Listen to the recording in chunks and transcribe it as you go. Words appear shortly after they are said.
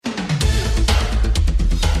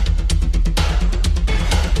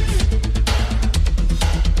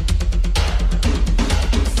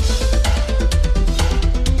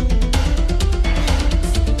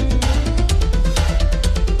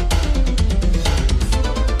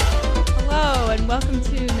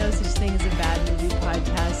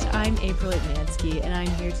Jennifer Litnansky, and I'm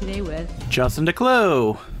here today with Justin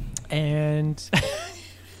DeClue. And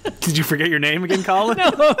did you forget your name again, Colin?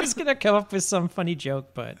 no, I was gonna come up with some funny joke,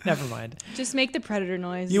 but never mind. just make the Predator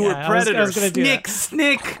noise. You were Predator. I was gonna do Snick, that.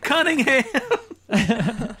 Snick, Cunningham.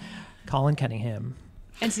 Colin Cunningham.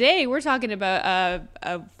 And today we're talking about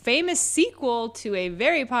a famous sequel to a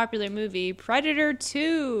very popular movie, Predator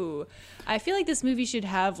 2. I feel like this movie should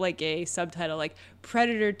have like a subtitle like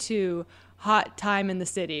Predator 2 Hot Time in the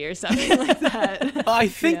City or something like that. I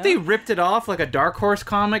think they ripped it off like a Dark Horse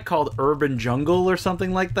comic called Urban Jungle or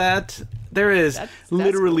something like that. There is That's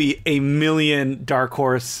literally a million Dark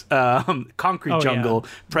Horse Concrete Jungle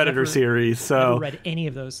Predator series. I So never read any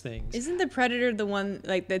of those things. Isn't the Predator the one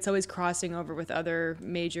like that's always crossing over with other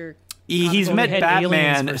major? he's Well, met we had Aliens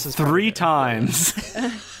Batman versus 3 Predator. times.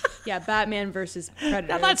 Yeah, Batman versus Predator.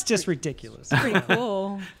 Now that's just ridiculous. pretty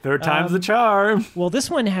cool. Third time's the charm. Well, this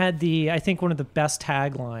one had I think one of the best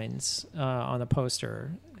taglines on the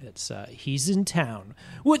poster. It's he's in town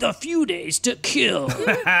with a few days to kill.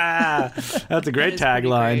 That's a great That is pretty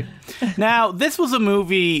tagline. Now, this was a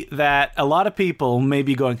movie that a lot of people may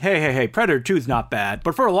be going, hey, Predator 2 is not bad.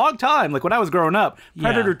 But for a long time, like when I was growing up,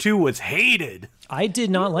 Predator 2 was hated. I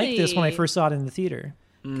did not like this when I Really? first saw it in the theater.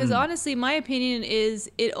 Because honestly, my opinion is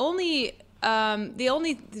the only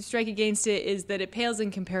strike against it is that it pales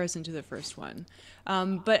in comparison to the first one.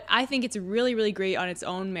 But I think it's really, really great on its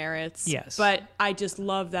own merits. Yes. But I just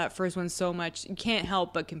love that first one so much. You can't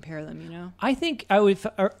help but compare them, you know? I think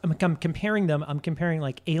I'm comparing them. I'm comparing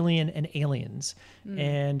like Alien and Aliens,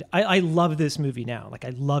 and I love this movie now. Like I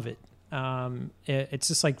love it. It's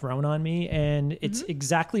just like grown on me, and it's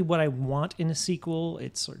exactly what I want in a sequel.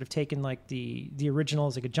 It's sort of taken like the original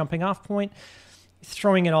as like a jumping off point,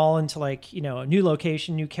 throwing it all into like, you know, a new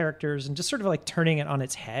location, new characters, and just sort of like turning it on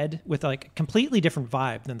its head with like a completely different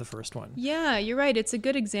vibe than the first one. Yeah, you're right. It's a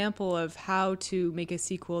good example of how to make a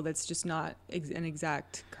sequel that's just not an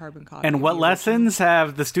exact carbon copy. And of what the original. lessons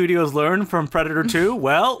have the studios learned from Predator 2?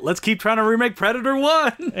 Well, let's keep trying to remake Predator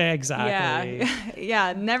 1. Exactly. Yeah,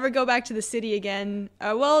 yeah. Never go back to the city again.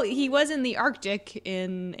 Well, he was in the Arctic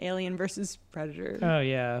in Alien versus Predator. Oh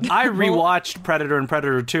yeah. I rewatched Predator and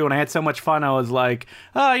Predator 2, and I had so much fun. I was like,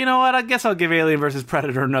 oh, you know what? I guess I'll give Alien vs.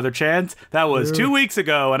 Predator another chance. That was 2 weeks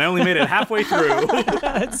ago, and I only made it halfway through.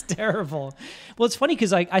 That's terrible. Well, it's funny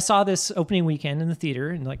because I saw this opening weekend in the theater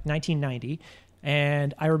in like 1990,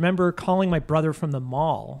 and I remember calling my brother from the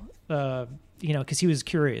mall, you know, because he was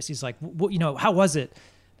curious. He's like, you know, how was it?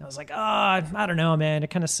 And I was like, I don't know, man. It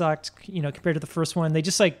kind of sucked, you know, compared to the first one. They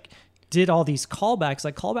just like did all these callbacks.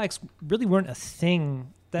 Like callbacks really weren't a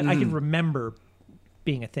thing that I can remember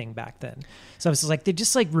being a thing back then. So I was just like, they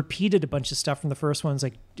just like repeated a bunch of stuff from the first ones,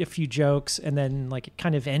 like a few jokes, and then like it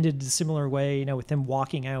kind of ended a similar way, you know, with them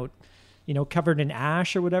walking out, you know, covered in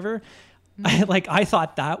ash or whatever. I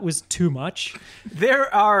thought that was too much.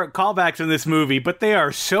 There are callbacks in this movie, but they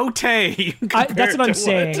are so tame. That's what I'm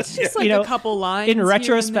saying. Just like You know, a couple lines. in here and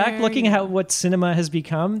retrospect, there, looking you at know. what cinema has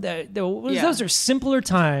become, those are simpler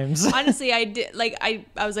times. Honestly, I did like I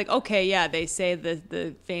was like, okay, yeah, they say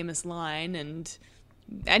the famous line, and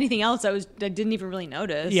anything else I didn't even really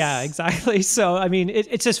notice. Yeah, exactly. So I mean,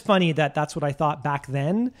 it's just funny that that's what I thought back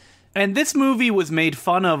then. And this movie was made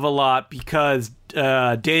fun of a lot because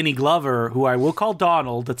Danny Glover, who I will call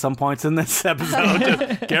Donald at some points in this episode,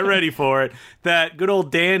 just get ready for it, that good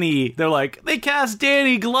old Danny, they're like, they cast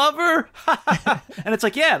Danny Glover? And it's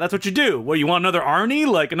like, yeah, that's what you do. Well, you want another Arnie?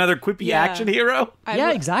 Like another quippy Yeah. action hero?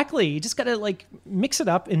 Yeah, exactly. You just got to like mix it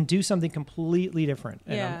up and do something completely different.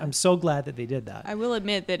 And Yeah. I'm so glad that they did that. I will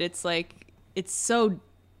admit that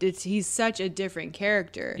he's such a different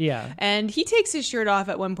character. Yeah. And he takes his shirt off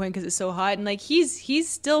at one point because it's so hot, and like he's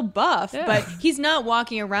still buff, Yeah. but he's not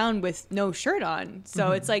walking around with no shirt on.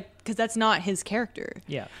 So it's like, because that's not his character.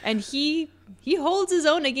 Yeah. And he holds his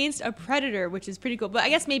own against a predator, which is pretty cool. But I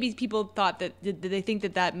guess maybe people thought that did they think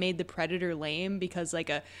that made the predator lame because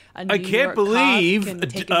like a New I can't York believe cop can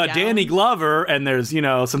take him down? Danny Glover, and there's, you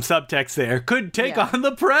know, some subtext there, could take Yeah. on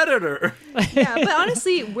the Predator. Yeah, but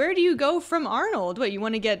honestly, where do you go from Arnold? What, you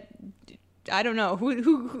want to get, I don't know,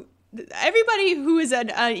 who everybody who is an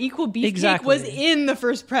equal beefcake Exactly. was in the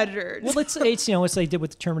first Predator. Well, it's you know, it's like they did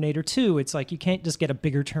with Terminator 2. It's like you can't just get a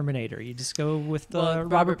bigger Terminator. You just go with Well,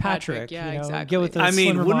 Robert Patrick. yeah, you know, exactly. Go with the I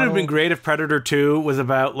mean, slimmer wouldn't it have been model. great if Predator 2 was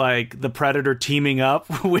about, like, the Predator teaming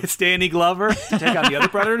up with Danny Glover to take on the other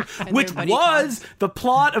Predator, And which their buddy was the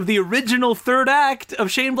plot of the original third act of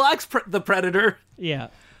Shane Black's The Predator. Yeah.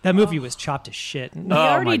 That movie was chopped to shit. We Oh, my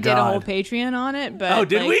already did a whole God. Patreon on it, but Oh,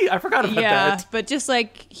 did like, we? I forgot about yeah, that. but just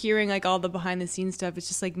like hearing like all the behind the scenes stuff, it's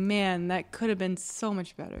just like, man, that could have been so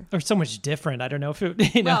much better. Or so much different. I don't know if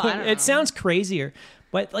it, you know, Well, I don't know. it sounds crazier.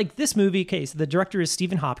 But like this movie, okay, so the director is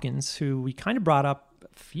Stephen Hopkins, who we kind of brought up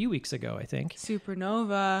a few weeks ago, I think.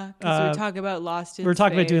 Supernova, because we were talking about Lost in We were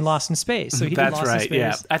talking about doing Space. Lost in Space. So he did That's Lost in right. Space.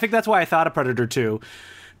 Yeah, I think that's why I thought of Predator 2,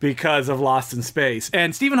 because of Lost in Space.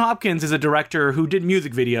 And Stephen Hopkins is a director who did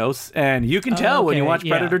music videos, and you can tell when you okay, watch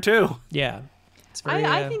yeah. Predator 2. Yeah. It's very,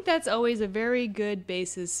 I think that's always a very good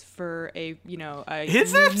basis for a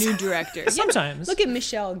Is it? new director. Sometimes. Look at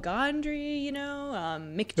Michel Gondry,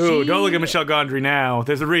 Mick G. Ooh, don't look at Michel Gondry now.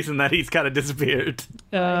 There's a reason that he's kind of disappeared.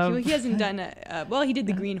 He hasn't done he did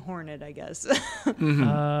the Green Hornet, I guess.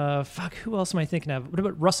 fuck, who else am I thinking of? What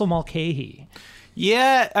about Russell Mulcahy?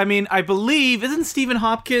 Yeah, I mean, I believe, isn't Stephen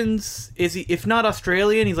Hopkins, is he, if not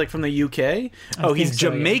Australian, he's like from the UK? Oh, he's think so,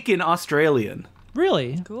 yeah. Jamaican Australian.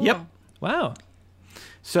 Really? Cool. Yep. Wow.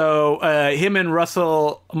 So him and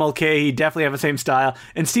Russell Mulcahy definitely have the same style.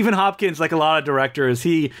 And Stephen Hopkins, like a lot of directors,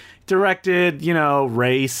 he directed,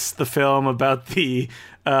 Race, the film about the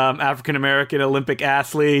African-American Olympic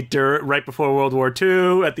athlete right before World War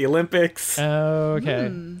II at the Olympics. Oh, okay.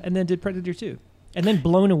 And then did Predator 2. And then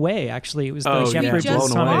Blown Away, actually. It was the Oh, Jeff yeah, Bridges, Blown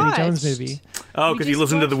Tommy Away. Lee Jones Watched. movie. Oh, We because you just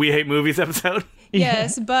listened to the watched- We Hate Movies episode?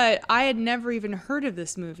 Yes, but I had never even heard of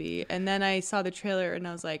this movie, and then I saw the trailer, and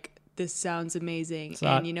I was like, "This sounds amazing."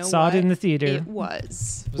 And you know saw what? it in the theater. It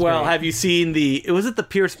was. Well, great. have you seen was it the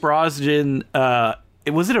Pierce Brosnan,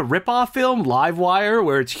 was it a rip-off film, Livewire,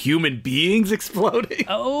 where it's human beings exploding?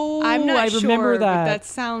 Oh, I'm not I remember sure, that. but that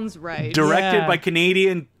sounds right. Directed Yeah. by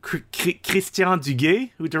Canadian Christian Duguay,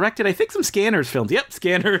 who directed, I think, some Scanners films. Yep,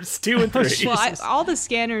 Scanners 2 and 3. Well, all the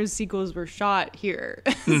Scanners sequels were shot here,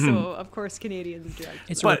 so of course Canadians directed.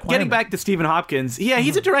 It's a But getting requirement. back to Stephen Hopkins, yeah,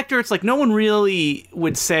 he's a director. It's like no one really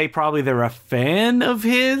would say probably they're a fan of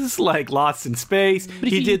his, like Lost in Space. if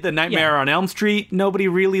He you- did The Nightmare yeah. on Elm Street. Nobody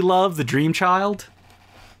really loved The Dream Child.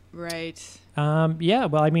 Right. Yeah,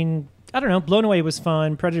 well, I mean, I don't know. Blown Away was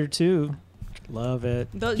fun. Predator 2, love it.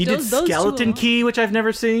 He did Skeleton Key, which I've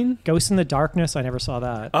never seen. Ghost in the Darkness, I never saw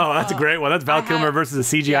that. Oh, that's a great one. That's Val I had- Kilmer versus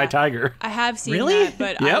a CGI yeah. tiger. I have seen Really? that,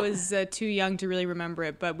 but I Yep. was too young to really remember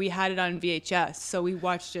it. But we had it on VHS, so we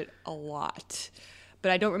watched it a lot.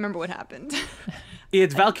 But I don't remember what happened.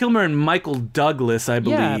 It's Val Kilmer and Michael Douglas, I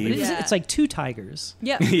believe. Yeah, but Yeah. it's like two tigers.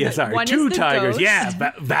 Yeah. Yeah, but sorry. one Two is the tigers. ghost.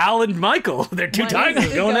 Yeah, Val and Michael. They're two One is tigers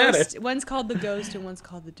the going at ghost. it. One's called the Ghost and one's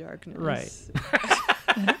called the Darkness. Right.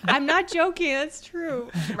 I'm not joking. That's true.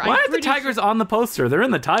 Why are the tigers on the poster? They're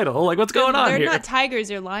in the title. Like, what's going on They're here? not tigers.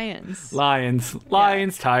 They're lions.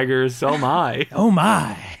 Lions, tigers. Oh my. Oh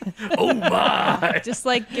my! Oh my. Just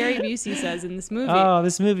like Gary Busey says in this movie. Oh,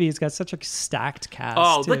 this movie has got such a stacked cast.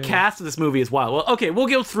 Oh, the too. cast of this movie is wild. Well, okay, we'll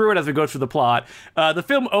go through it as we go through the plot. The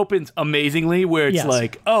film opens amazingly, where it's Yes.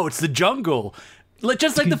 like, oh, it's the jungle.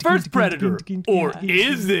 Just like the first Predator. Or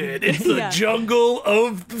is it? It's the Yeah. jungle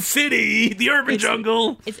of the city, the urban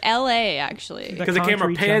jungle. It's L.A. actually. Because the camera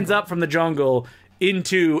concrete pans jungle. up from the jungle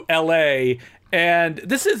into L.A., and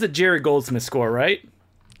this is a Jerry Goldsmith score, right?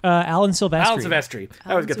 Alan Silvestri. Alan Silvestri.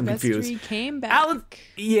 I always get them Silvestri confused. came back. Alan,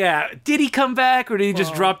 yeah. Did he come back, or did he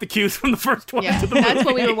just drop the cues from the first one? Yeah, to the that's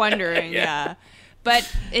what we movie? were wondering. Yeah. But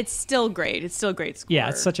it's still great. It's still a great score. Yeah,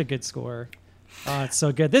 it's such a good score. Oh, it's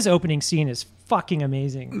so good. This opening scene is fucking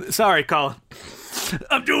amazing. Sorry, Colin.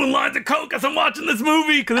 I'm doing lines of coke as I'm watching this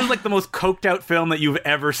movie because it's like the most coked out film that you've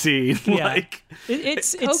ever seen. Yeah. Like,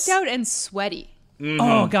 It's coked out and sweaty.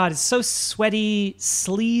 Oh god, it's so sweaty,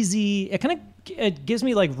 sleazy. It kind of it gives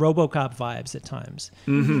me like RoboCop vibes at times.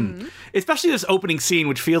 especially this opening scene,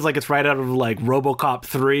 which feels like it's right out of like RoboCop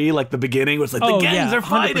 3, like the beginning, where it's like the gangs are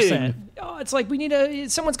fighting. Oh, it's like we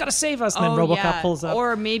need someone's got to save us, and then RoboCop pulls up.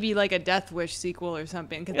 Or maybe like a Death Wish sequel or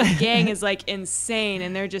something. Because the gang is like insane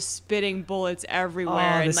and they're just spitting bullets everywhere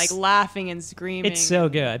and this- like laughing and screaming. It's so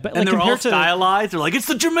good, but And like they're all compared to stylized. They're like, it's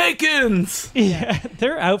the Jamaicans. yeah,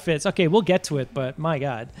 their outfits. Okay, we'll get to it, but my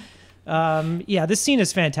god, yeah, this scene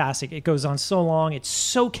is fantastic. It goes on so long. It's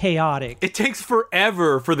so chaotic, It takes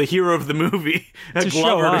forever for the hero of the movie, To Glover,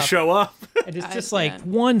 show to up. show up. and it's just Yeah. like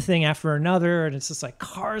one thing after another, and it's just like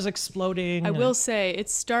cars exploding. I and- will say it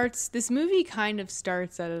starts. This movie kind of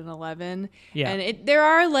starts at an 11. Yeah. And there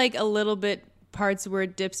are like a little bit parts where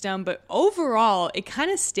it dips down, but overall it kind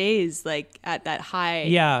of stays like at that high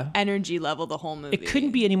Yeah. energy level the whole movie. It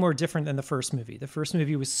couldn't be any more different than the first movie. The first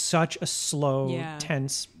movie was such a slow, Yeah.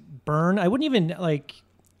 tense burn. I wouldn't even like.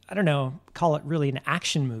 I don't know, call it really an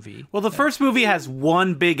action movie. Well, the first movie has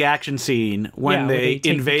one big action scene when where they they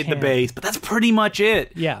take invade the camp. base, but that's pretty much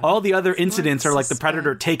it. Yeah. All the other incidents are like the suspense.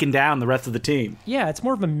 Predator taking down the rest of the team. Yeah, it's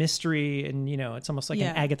more of a mystery, and it's almost like Yeah.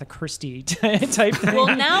 an Agatha Christie type thing. Well,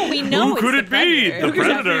 now we know Who it's could the it be? Predator. The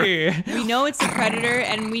Predator. We know it's the Predator,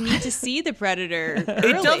 and we need to see the Predator. It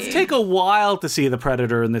early. does take a while to see the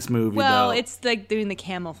Predator in this movie, Well, though. it's like doing the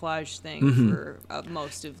camouflage thing for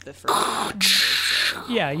most of the first.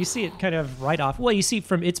 Yeah, you see it kind of right off. Well, you see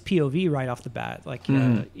from its POV right off the bat, like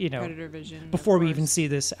Predator vision. before of we even course. see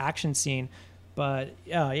this action scene. But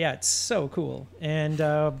yeah, it's so cool. And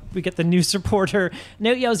we get the news reporter.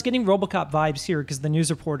 No, yeah, I was getting RoboCop vibes here because the news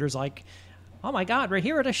reporter's like, "Oh my God, we're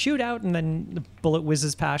here at a shootout," and then the bullet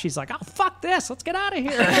whizzes past. She's like, "Oh fuck this, let's get out of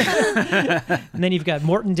here." And then you've got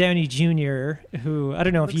Morton Downey Jr., who I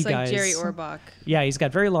don't know if Looks you like guys. Jerry Orbach. Yeah, he's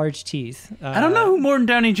got very large teeth. I don't know who Morton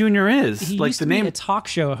Downey Jr. is. He Like used the to be name. a talk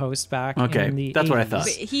show host back Okay, in the that's what I 80s. thought.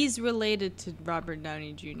 But he's related to Robert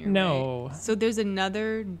Downey Jr. No. right? So there's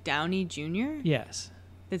another Downey Jr. Yes,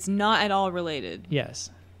 that's not at all related. yes.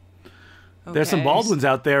 There's some Okay. Baldwins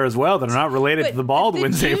out there as well that are not related to the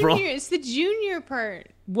Baldwins, April. It's the junior part.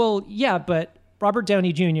 Well, yeah, but Robert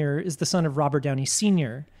Downey Jr. is the son of Robert Downey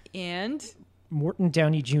Sr. And Morton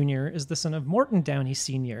Downey Jr. is the son of Morton Downey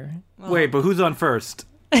Sr. Wait, but who's on first?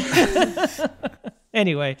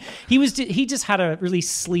 Anyway, he just had a really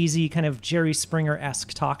sleazy kind of Jerry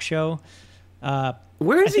Springer-esque talk show.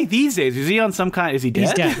 Where is he these days? Is he on some kind? Is he dead?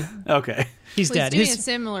 He's dead. Okay. He's well, dead. he's doing a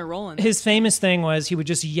similar role in this. His famous thing was he would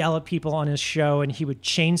just yell at people on his show, and he would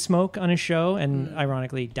chain smoke on his show, and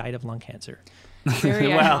ironically died of lung cancer. Very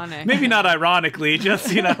Well, ironic. maybe not ironically, just,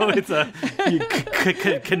 it's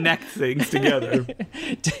you connect things together.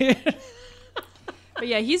 But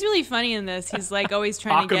yeah, he's really funny in this. He's like always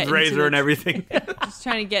trying to get Occam's into razor the, and everything. just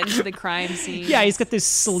trying to get into the crime scene. Yeah, he's got this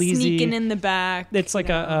sleazy. sneaking in the back. It's like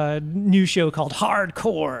you know. a new show called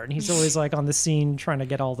Hardcore, and he's always like on the scene trying to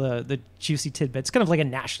get all the juicy tidbits. Kind of like a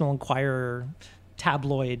National Enquirer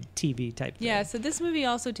tabloid TV type thing. Yeah, so this movie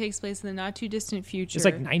also takes place in the not too distant future. It's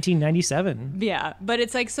like 1997. Yeah, but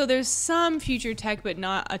it's like, so there's some future tech, but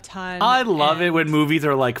not a ton. I love it and- when movies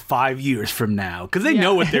are like 5 years from now because they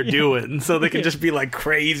know what they're doing, so they can just be like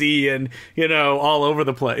crazy and all over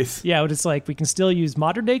the place. Yeah, but it's like we can still use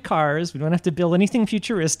modern day cars. We don't have to build anything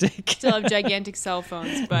futuristic. Still have gigantic cell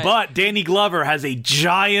phones, But Danny Glover has a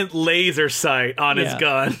giant laser sight on his Yeah.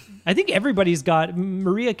 gun. I think everybody's got.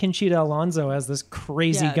 Maria Conchita Alonso has this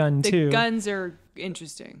crazy yeah, gun the too. guns are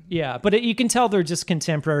interesting. Yeah, but you can tell they're just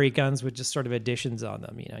contemporary guns with just sort of additions on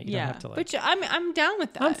them. You don't Yeah, have to like. but I'm down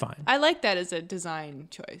with that. I'm fine. I like that as a design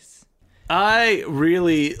choice. I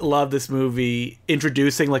really love this movie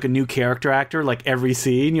introducing like a new character actor like every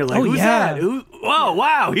scene. You're like, Oh, who's yeah. that? Who? Whoa,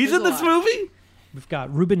 wow, he's There's in a this lot. movie? We've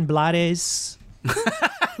got Ruben Blades.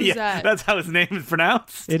 Who's that? That's how his name is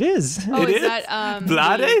pronounced. It is. Oh, It is is? that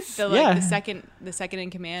Blades? Yeah. the second in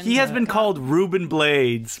command? He has been called Ruben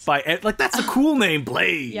Blades by like that's a cool name,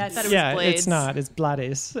 Blades. Yeah, I thought it was Yeah, Blades. it's not. It's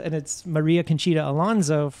Blades, and it's Maria Conchita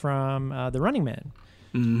Alonso from The Running Man.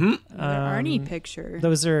 Another Arnie picture.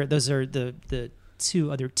 Those are the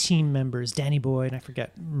two other team members, Danny Boy, and I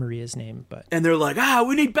forget Maria's name, but And they're like,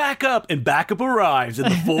 we need backup, and backup arrives in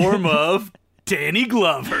the form of Danny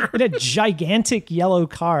Glover. in a gigantic yellow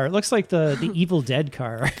car. It looks like the Evil Dead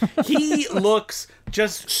car. He looks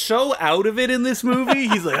just so out of it in this movie.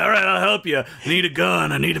 He's like, all right, I'll help you. I need a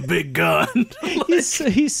gun. I need a big gun.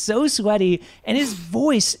 he's so sweaty, and his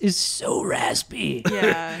voice is so raspy.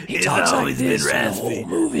 Yeah. It's talks like always this been the whole raspy.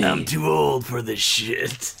 movie. I'm too old for this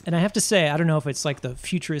shit. And I have to say, I don't know if it's like the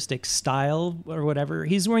futuristic style or whatever.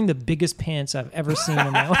 He's wearing the biggest pants I've ever seen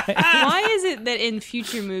in my life. Why is it that in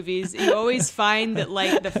future movies you always find that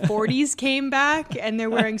like the 40s came back and they're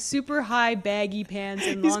wearing super high baggy pants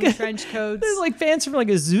and long got- trench coats? There's like pants from like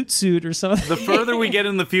a zoot suit or something. The further we get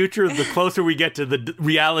in the future, the closer we get to the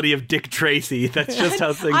reality of Dick Tracy. That's just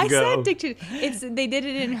how things I go. said Dick Tracy. They did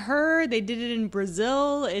it in Her. They did it in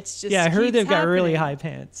Brazil. It's just Yeah, I heard keeps they've got really happening. high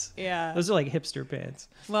pants. Yeah. Those are like hipster pants.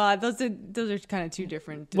 Well, those are kind of two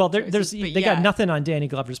different. Well, choices, they but got yeah. nothing on Danny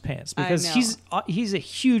Glover's pants because know. he's a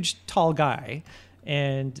huge tall guy,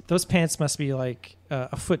 and those pants must be like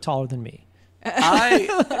a foot taller than me.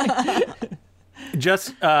 I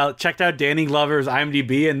just checked out Danny Glover's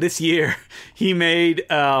IMDb, and this year he made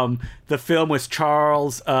the film with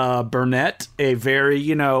Charles Burnett, a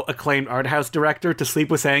very acclaimed art house director, To Sleep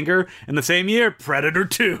with Anger, and the same year Predator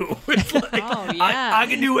 2. It's like, Oh, yeah. I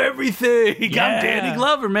can do everything. Yeah. I'm Danny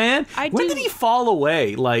Glover, man. When do- did he fall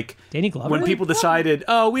away? Like Danny Glover? when people decided,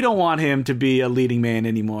 oh, we don't want him to be a leading man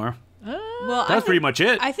anymore. Well, Well, That was pretty much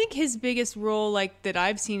it. I think his biggest role, like that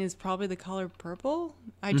I've seen, is probably The Color Purple.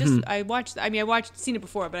 I watched. I mean, seen it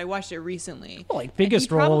before, but I watched it recently. Well, like, biggest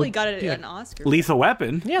And he probably role, got it yeah. an Oscar. Lethal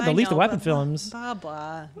Weapon. Yeah, the I Lethal know, Weapon but films. Blah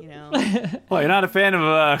blah. You know. Well, you're not a fan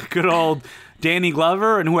of good old Danny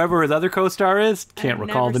Glover and whoever his other co-star is? Can't I've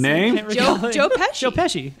recall never the seen name. it. Joe Pesci. Joe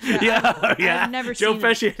Pesci. Yeah, yeah. I've never Joe seen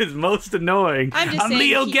Pesci is most annoying. I'm just saying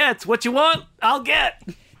Leo he- Getz. What you want, I'll get.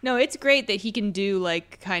 No, it's great that he can do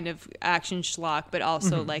like kind of action schlock, but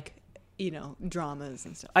also Mm-hmm. like, you know, dramas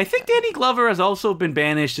and stuff. I think Danny Glover has also been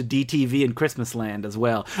banished to DTV and Christmas Land as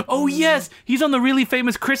well. Oh, yes. He's on the really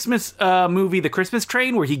famous Christmas movie, The Christmas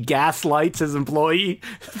Train, where he gaslights his employee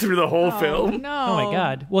through the whole film. No. Oh my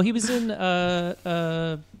God. Well, he was in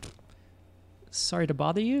Sorry to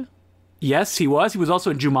Bother You. Yes, he was. He was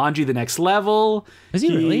also in Jumanji: The Next Level. Was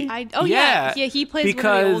he really? Yeah, he plays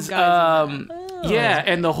because, one of the old guys. in that. yeah,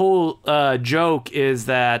 and the whole joke is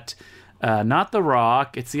that not The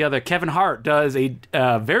Rock, it's the other. Kevin Hart does a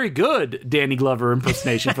very good Danny Glover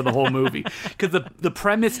impersonation for the whole movie. Because the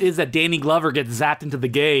premise is that Danny Glover gets zapped into the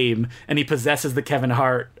game and he possesses the Kevin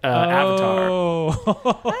Hart avatar.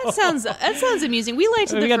 Oh. That sounds amusing. We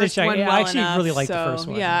liked We the gotta first check. one Yeah, well I actually enough, really liked the so, first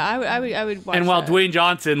one. Yeah, I would watch And while that. Dwayne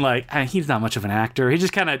Johnson, he's not much of an actor. He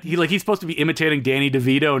just kind of he's supposed to be imitating Danny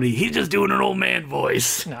DeVito, and he's just doing an old man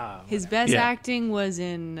voice. No. His best Yeah. acting was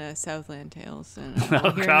in Southland Tales. And I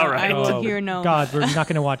will hear all no, right. I will Oh, hear no. God, we're not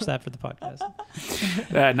going to watch that for the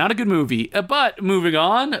podcast. Not a good movie. But moving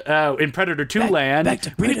on, in Predator 2 land, Back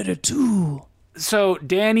to Predator 2. so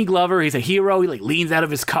Danny Glover, he's a hero. He leans out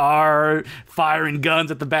of his car, firing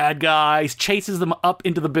guns at the bad guys, chases them up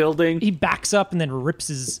into the building. He backs up and then rips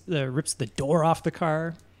the door off the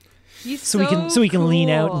car He's so he can lean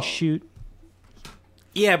out cool. and shoot.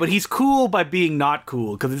 Yeah, but he's cool by being not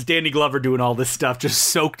cool because it's Danny Glover doing all this stuff, just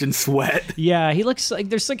soaked in sweat. Yeah, he looks like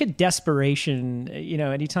there's like a desperation,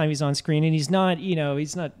 anytime he's on screen, and he's not.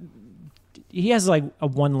 He has like a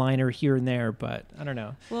one-liner here and there, but I don't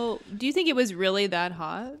know. Well, do you think it was really that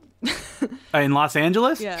hot? In Los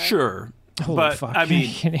Angeles, Yeah. sure. Holy but fuck! I Are you mean,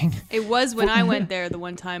 kidding? It was when I went there the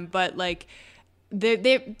one time, but like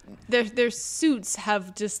their suits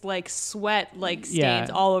have just like sweat like stains Yeah.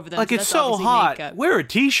 all over them. like so it's that's so obviously hot. makeup. Wear a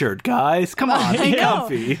t-shirt, guys. Come on, be know.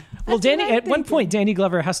 comfy. Well, Danny, what I'm at one point, Danny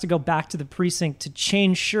Glover has to go back to the precinct to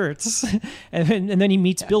change shirts, and then he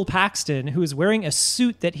meets Bill Paxton, who is wearing a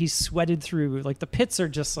suit that he sweated through. Like the pits are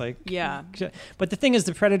just like Yeah. But the thing is,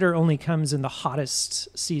 the Predator only comes in the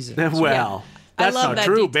hottest season. Well, I that's love not that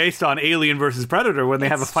true. detail. Based on Alien versus Predator, when they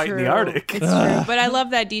have a It's fight in the true. Arctic. It's true. But I love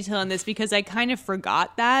that detail in this because I kind of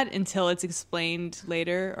forgot that until it's explained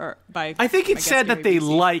later or by. I think it's guess, said that they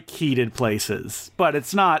BBC. like heated places, but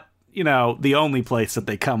it's not. The only place that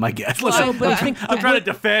they come, I guess. Listen, Well, but I think I'm trying to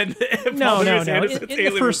defend. No. Paul In, Anderson's the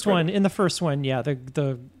Alien first versus one, yeah,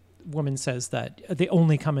 the woman says that they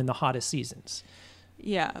only come in the hottest seasons.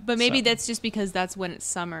 Yeah, but maybe So- that's just because that's when it's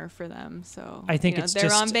summer for them. So I think you know, it's they're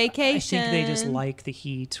just on vacation. I think they just like the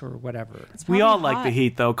heat or whatever. It's We probably all like hot. the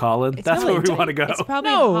heat, though, Colin. It's That's probably- where we want to go. It's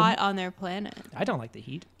probably No. hot on their planet. I don't like the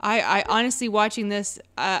heat. I honestly watching this.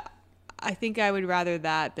 I think I would rather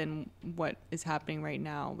that than what is happening right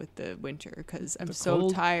now with the winter because I'm so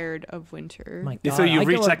cold? tired of winter. My So God, you've I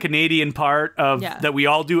reached go- that Canadian part of Yeah. that we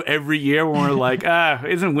all do every year when we're like,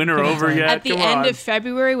 isn't winter over yet? At the Come end on. of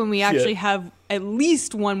February, when we actually have at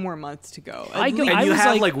least one more month to go. At I go- least. and you was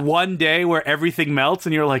have like- like one day where everything melts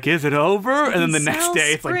and you're like, is it over? And then the can next smell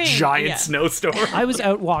day it's like spring. giant Yeah. snowstorm. I was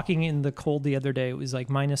out walking in the cold the other day. It was like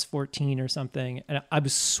minus 14 or something, and I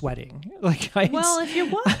was sweating. Like Well, if you're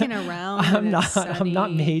walking around, I'm and not. it's I'm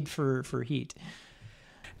not sunny- made for heat.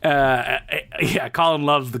 Yeah, Colin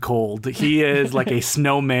loves the cold. He is like a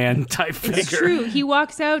snowman type figure. It's true. He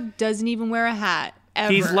walks out, doesn't even wear a hat.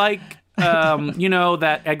 Ever. He's like,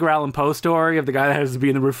 that Edgar Allan Poe story of the guy that has to be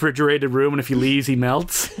in the refrigerated room, and if he leaves, he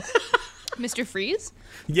melts. Mr. Freeze.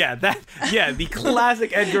 Yeah, the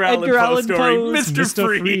classic Edgar Allan Poe story,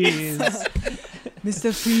 Mr. Freeze.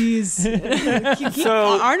 Mr. Freeze.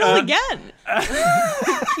 So Arnold again.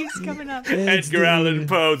 Keeps coming up. Edgar Allan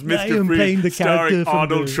Poe's I Mr. am playing Freeze, the character starring from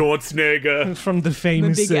Arnold the- Schwarzenegger. From the I'm a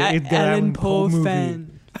famous big Edgar Allan Poe movie. fan.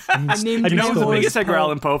 I named I You know who's the Mr. biggest Edgar Poe.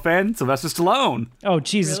 Allan Poe fan? Sylvester Stallone. Oh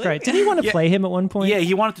Jesus Really? Christ! Did he want to play him at one point? Yeah,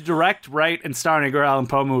 he wanted to direct, write, and star in an Edgar Allan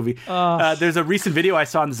Poe movie. There's a recent video I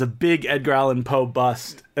saw, and there's a big Edgar Allan Poe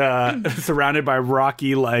bust surrounded by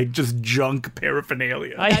rocky, just junk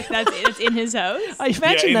paraphernalia. It's in his house. I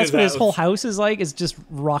imagine in that's his what his house. whole house is like. Is just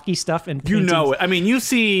rocky stuff and You paintings. know it. I mean, you've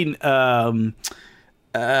seen. We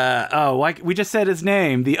just said his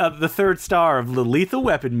name. The third star of the Lethal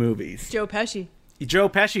Weapon movies. Joe Pesci. Joe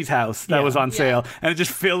Pesci's house that Yeah. was on sale, and it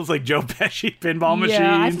just feels like Joe Pesci pinball machines.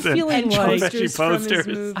 Yeah, I have a and feeling And Joe like- posters Pesci from his posters.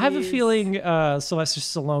 movies. I have a feeling Sylvester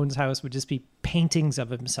Stallone's house would just be paintings of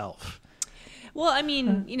himself. Well, I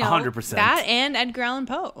mean, 100%. that and Edgar Allan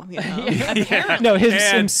Poe. Apparently. No, And-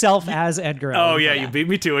 himself as Edgar Allan Oh yeah, Poe. you beat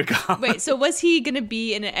me to it, Colin. Wait, so was he gonna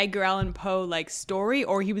be in an Edgar Allan Poe like story,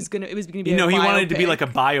 or it was gonna be? You know, a he wanted it to be biopic? like a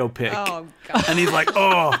biopic. Oh god. And he's like,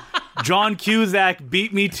 oh, John Cusack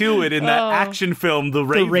beat me to it in that action film, The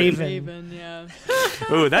Raven. Raven. Raven, yeah.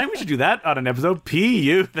 Oh, we should do that on an episode.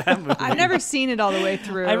 P.U. That movie. I've never seen it all the way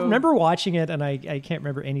through. I remember watching it, and I can't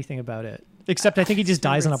remember anything about it. Except I think he just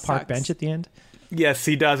dies on a park sucks. bench at the end. Yes,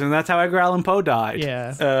 he does, and that's how Edgar Allan Poe died.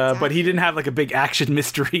 Yeah. But he didn't have like a big action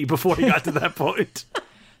mystery before he got to that point.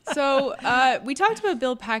 So we talked about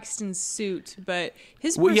Bill Paxton's suit, but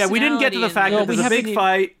his Well, yeah, we didn't get to the fact Well, that we there's a haven't big e-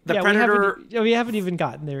 fight. The Yeah, Predator. we haven't even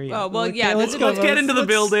gotten there yet. Oh, well, Okay, yeah, let's let's get into the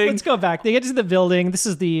building. Let's go back. They get to the building. This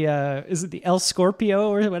is the is it the El Scorpio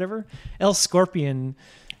or whatever? El Scorpion.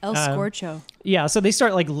 El Scorcho. Yeah, so they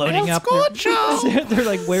start like loading El up. Scorcho! They're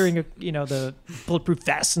like wearing the bulletproof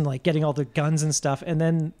vests and like getting all the guns and stuff. And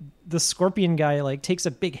then the Scorpion guy like takes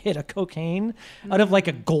a big hit of cocaine out of like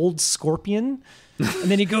a gold scorpion, and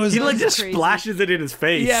then he goes. He like just crazy. splashes it in his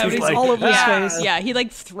face. Yeah, He's it's like, all over his "Ah." face. Yeah, he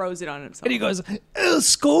like throws it on himself. And he goes, El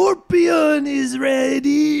Scorpion is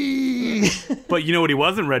ready. But you know what he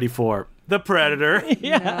wasn't ready for? The Predator.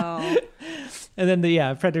 No. And then the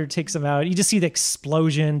Predator takes him out. You just see the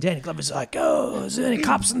explosion. Danny Glover's like, oh, is there any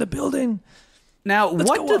cops in the building? Now,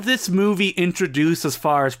 what go did up. this movie introduce as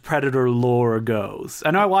far as Predator lore goes? I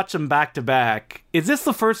know I watched them back to back. Is this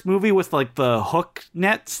the first movie with like the hook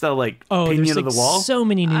nets that like Oh, pin there's you to like the wall? so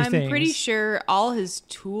many new I'm things. pretty sure all his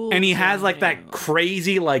tools. And he are has like new. that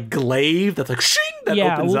crazy like glaive that's like shing that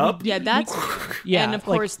Yeah, opens well, up. Yeah, that's Yeah, and of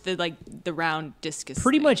like- course the round discus.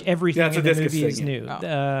 Pretty thing. much everything That's in a the discus movie is thing, new.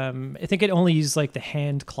 yeah. I think it only used like the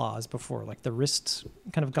hand claws before, like the wrist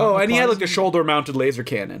kind of. Oh, gauntlet and he had claws. like a shoulder-mounted laser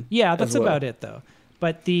cannon. Yeah, that's as well. about it though.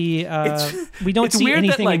 But the we don't it's see weird that,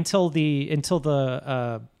 anything like- until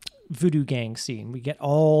the Voodoo Gang scene. We get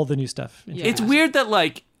all the new stuff. Yeah. It's weird that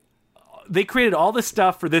like they created all this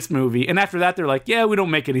stuff for this movie, and after that they're like, "Yeah, we don't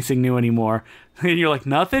make anything new anymore." And you're like,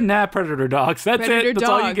 "Nothing? Nah, Predator dogs. That's Predator it. That's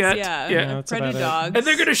dogs. all you get." Yeah, Yeah, that's Predator about it. dogs. And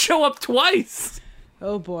they're gonna show up twice.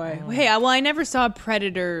 Oh boy. Hey, well, I never saw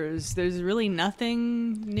Predators. There's really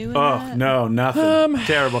nothing new in Oh that. no, nothing.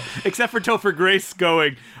 Terrible. Except for Topher Grace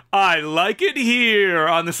going, "I like it here"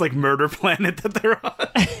 on this like murder planet that they're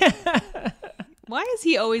on. Why does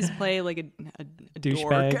he always play like a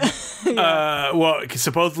Douchebag. dork? Well,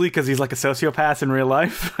 supposedly because he's like a sociopath in real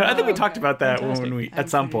life. I think we talked about that Fantastic. when we I'm at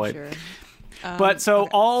some pretty point. sure. But so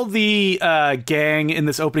all the gang in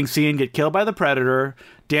this opening scene get killed by the Predator.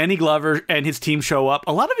 Danny Glover and his team show up.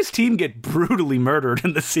 A lot of his team get brutally murdered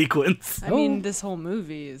in the sequence. I mean, this whole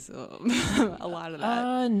movie is a lot of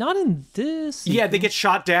that. Not in this. Yeah, they get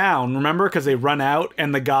shot down, remember? Because they run out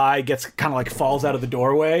and the guy gets kind of like falls out of the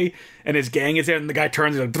doorway and his gang is there and the guy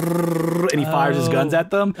turns like, "Brrrr," and he fires his guns at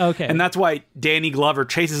them. Okay. And that's why Danny Glover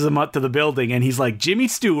chases him up to the building and he's like, Jimmy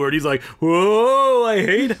Stewart. He's like, whoa, I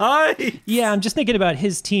hate heights. Yeah, I'm just thinking about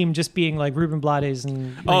his team just being like Ruben Blades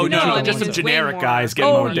and. Oh, No, no, I just mean, some way generic more. guys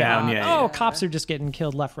getting Oh, mowed down. Yeah, Oh, cops are just getting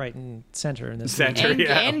killed left, right, and center in this. Center. movie.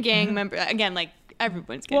 And gang member again, like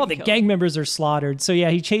everyone's getting Well, the killed. gang members are slaughtered. So yeah,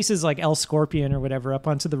 he chases like El Scorpion or whatever up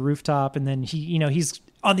onto the rooftop, and then he's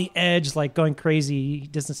on the edge, like going crazy. He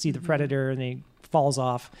doesn't see the predator, and he falls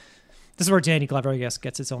off. This is where Danny Glover, I guess,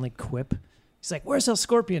 gets his only quip. He's like, "Where's El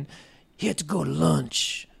Scorpion? He had to go to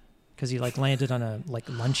lunch." Because he like landed on a like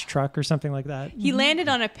lunch truck or something like that. He landed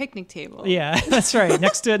on a picnic table. Yeah, that's right.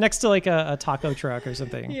 Next to like a taco truck or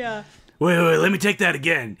something. Yeah. Wait, let me take that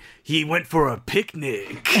again. He went for a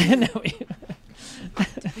picnic. No,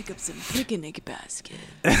 Pick up some picnic basket.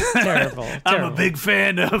 terrible. I'm a big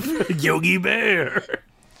fan of Yogi Bear.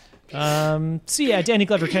 So yeah, Danny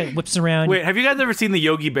Glover kind of whips around. Wait, have you guys ever seen the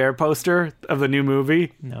Yogi Bear poster of the new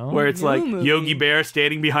movie? No. Where it's New like movie. Yogi Bear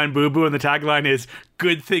standing behind Boo Boo and the tagline is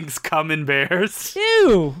 "Good things come in bears."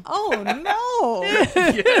 Ew. Oh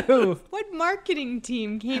no! What marketing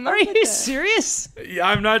team came up Are with you that? serious?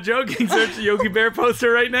 I'm not joking. Search the Yogi Bear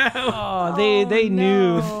poster right now. Oh, they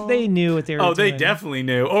knew no. they knew what they were Oh, doing. they definitely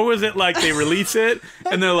knew. Or was it like they release it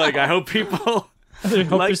and they're like, I hope people Hope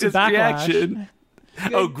like there's this a backlash. reaction.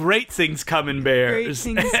 Oh, great things come in bears.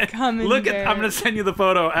 Great things come in Look at I'm going to bears. send you the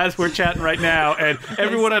photo as we're chatting right now and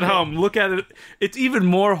everyone at home, look at it. It's even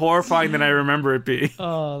more horrifying than I remember it being.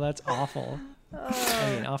 Oh, that's awful.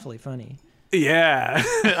 I mean, awfully funny. Yeah.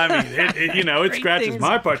 I mean, it Great scratches things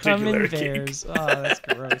my Come particular in kink. bears. Oh, that's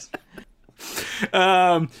gross.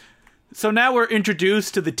 So now we're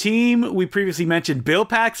introduced to the team. We previously mentioned Bill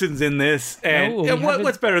Paxton's in this. And No, we haven't.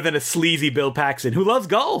 what's better than a sleazy Bill Paxton who loves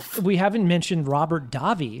golf? We haven't mentioned Robert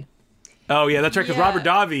Davi. Oh, yeah, that's right, because Yeah. Robert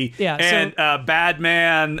Davi Yeah, so- and Bad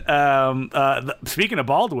Man, speaking of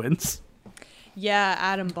Baldwins. Yeah,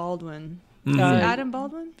 Adam Baldwin. Mm-hmm. Is it Adam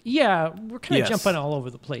Baldwin? Yeah, we're kind of Yes. jumping all over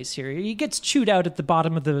the place here. He gets chewed out at the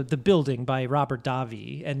bottom of the building by Robert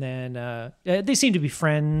Davi, and then they seem to be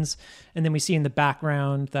friends. And then we see in the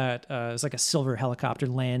background that it's like a silver helicopter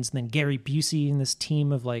lands, and then Gary Busey and this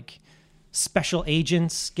team of like special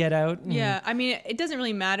agents get out. and- Yeah, I mean, it doesn't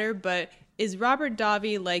really matter, but is Robert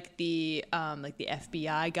Davi like the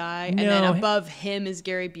FBI guy, and then No. above him is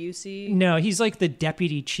Gary Busey? No, he's like the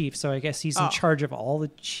deputy chief, so I guess he's in charge of all the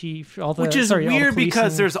Which is all the weird because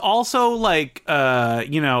policing. there's also, like,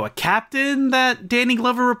 a captain that Danny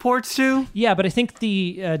Glover reports to. Yeah, but I think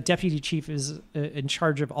the deputy chief is in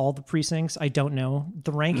charge of all the precincts. I don't know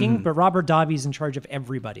the ranking, but Robert Davi's in charge of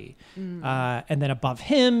everybody. And then above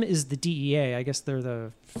him is the DEA. I guess they're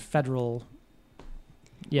the federal.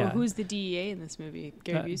 Yeah. Well, who's the DEA in this movie?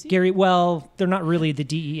 Gary Busey? Gary, well, they're not really the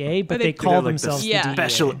DEA, but But they they- call They're like the themselves Yeah. the DEA.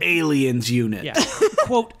 Special Aliens Unit. Yeah,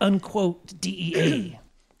 quote unquote DEA.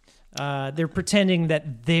 They're pretending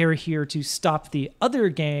that they're here to stop the other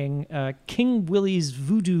gang, King Willie's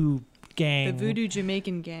Voodoo Gang. The Voodoo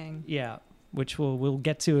Jamaican Gang. Yeah, which we'll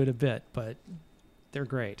get to in a bit, but they're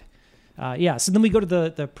great. Yeah, so then we go to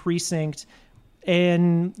the precinct,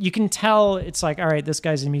 and you can tell it's like, all right, this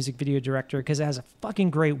guy's a music video director because it has a fucking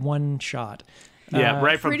great one shot. Yeah,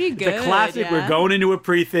 right from Pretty the good, classic. yeah. We're going into a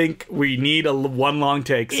precinct. We need one long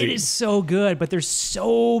take It scene. is so good, but there's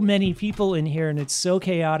so many people in here, and it's so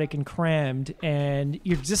chaotic and crammed, and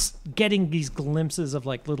you're just getting these glimpses of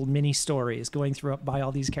like little mini stories going through by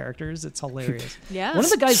all these characters. It's hilarious. Yeah. One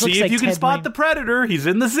of the guys See looks if like you can Ted spot Wayne- the predator. He's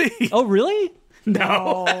in the sea. Oh, really?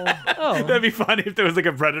 No. Oh. That'd be funny if there was like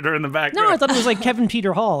a predator in the background. No, I thought it was like Kevin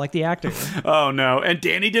Peter Hall, like the actor. Oh no! And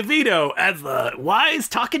Danny DeVito as the wise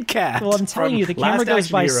talking cat. Well, I'm telling from you, the camera Last goes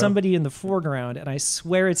Action by Hero. somebody in the foreground, and I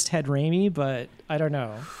swear it's Ted Raimi, but I don't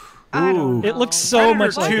know. I don't Ooh. It looks so Predator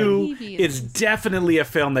much like him. 2 Why would he be in is this? definitely a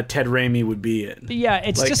film that Ted Raimi would be in. Yeah,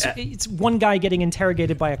 it's Like, just it's one guy getting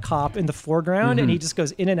interrogated by a cop in the foreground, and he just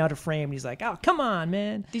goes in and out of frame. And he's like, "Oh, come on,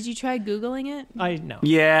 man!" Did you try Googling it? I know.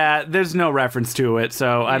 Yeah, there's no reference to it,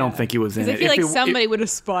 so I don't think he was in Because it. I feel If like it- somebody would have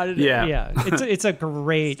spotted it. Yeah. Yeah, it's a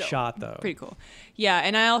great shot though. Pretty cool. Yeah,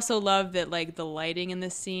 and I also love that like the lighting in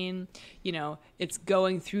this scene, you know, it's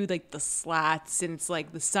going through like the slats and it's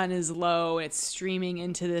like the sun is low and it's streaming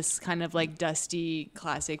into this kind of like dusty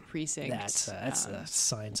classic precinct. That's the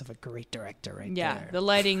signs of a great director, right yeah, there. the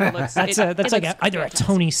lighting looks That's it like looks either a fantastic.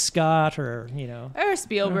 Tony Scott or or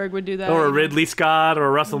Spielberg would do that. or a you know. Ridley Scott or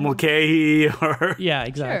a Russell Mulcahy or yeah,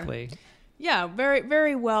 exactly. Yeah, very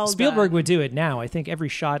very well Spielberg done. would do it now. I think every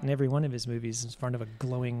shot in every one of his movies is in front of a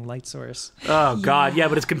glowing light source. oh god, yeah,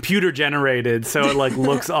 but it's computer generated, so it like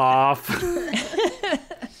looks off.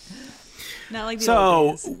 Not like the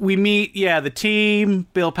old So days. we meet, the team,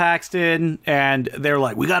 Bill Paxton, and they're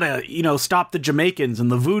like, we gotta, stop the Jamaicans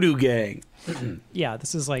and the Voodoo Gang. Yeah,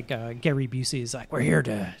 this is like Gary Busey's like, we're here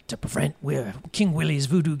to prevent King Willie's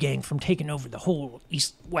Voodoo Gang from taking over the whole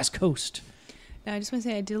West Coast. Now, I just want to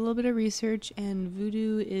say I did a little bit of research, and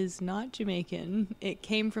voodoo is not Jamaican. It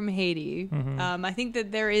came from Haiti. I think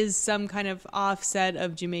that there is some kind of offset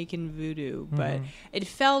of Jamaican voodoo, but it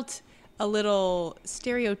felt a little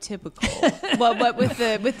stereotypical. But with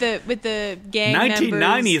the gang 1990s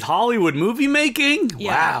members. Hollywood movie making?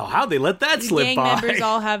 Yeah. Wow, how'd they let that The slip gang by? members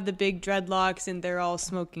all have the big dreadlocks, and they're all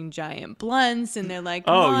smoking giant blunts, and they're like,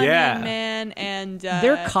 "Come Oh, on, yeah. young man!" And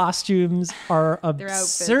Their costumes are their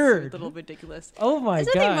outfits are a absurd. little ridiculous. Oh my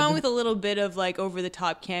There's god! nothing wrong with a little bit of like over the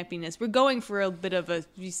top campiness. We're going for a bit of a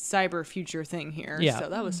cyber future thing here, Yeah. so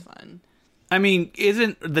that was fun. I mean,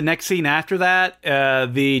 isn't the next scene after that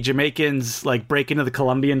the Jamaicans like break into the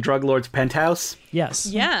Colombian drug lord's penthouse? Yes.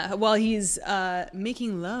 Yeah, while he's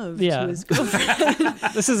making love Yeah. to his girlfriend.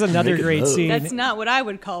 This is another Making great love. scene. That's not what I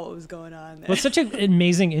would call what was going on there. Well, it's such an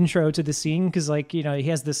amazing intro to the scene because, like, he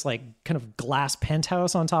has this like kind of glass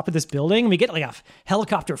penthouse on top of this building. We get like a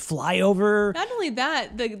helicopter flyover. Not only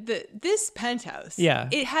that, this penthouse, Yeah.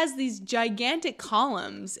 it has these gigantic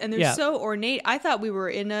columns, and they're Yeah. so ornate. I thought we were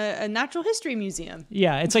in a natural history museum.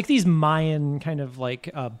 Yeah, it's like these Mayan kind of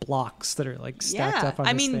like blocks that are like stacked up on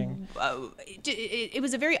I this mean, thing. it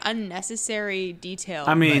was a very unnecessary detail.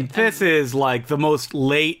 I mean, but, this is like the most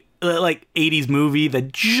late like 80s movie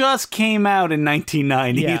that just came out in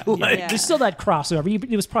 1990. Yeah, Like, Yeah. There's still that crossover.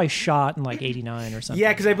 It was probably shot in like 89 or something.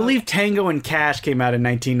 Yeah, because I believe Tango and Cash came out in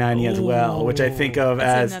 1990 as well, which I think of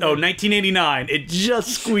as, another- 1989. It just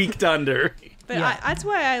squeaked under. But Yeah. that's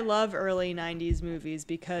why I love early 90s movies,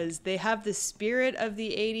 because they have the spirit of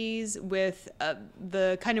the 80s with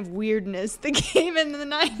the kind of weirdness that came in the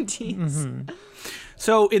 90s. Mm-hmm.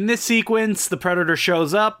 So in this sequence, the Predator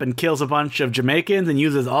shows up and kills a bunch of Jamaicans and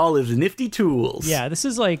uses all his nifty tools. Yeah, this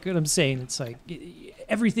is like what I'm saying. It's like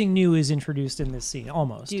everything new is introduced in this scene,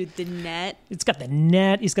 almost. Dude, the net. It's got the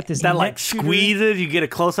net. He's got this That net like shooter. squeezes, you get a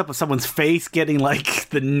close up of someone's face getting like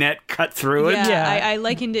the net cut through it. Yeah, Yeah. I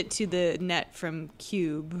likened it to the net from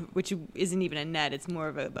Cube, which isn't even a net. It's more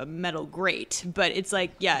of a metal grate. But it's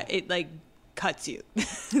like, yeah, it like cuts you.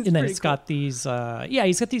 And then it's got these,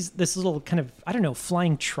 he's got this little kind of, I don't know,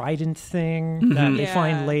 flying trident thing that they Yeah.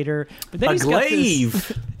 find later. But then A he's got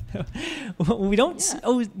this- glaive. we don't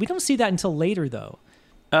see that until later though.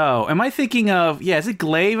 Oh, am I thinking of, is it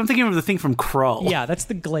glaive? I'm thinking of the thing from Krull. Yeah, that's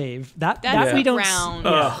the glaive. That That's we don't round.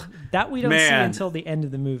 Ugh, that we don't see man. until the end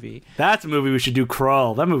of the movie. That's a movie we should do,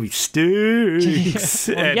 Krull. That movie stinks.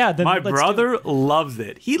 Well, And yeah, then my let's do brother loves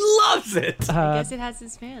it. He loves it. I guess it has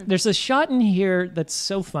his fans. There's a shot in here that's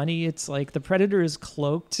so funny. It's like the Predator is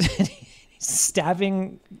cloaked and he's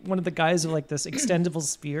stabbing one of the guys with like this extendable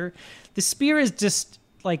spear. The spear is just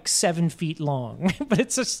like 7 feet long, but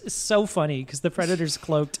it's just it's so funny because the Predator's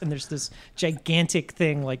cloaked and there's this gigantic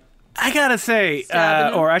thing like I gotta say,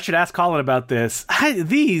 Stabbing him. or I should ask Colin about this.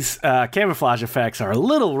 These camouflage effects are a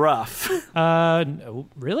little rough. no,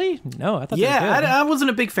 really? No, I thought they were Yeah, good. I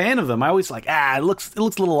wasn't a big fan of them. I always like, it looks a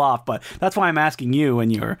little off, but that's why I'm asking you.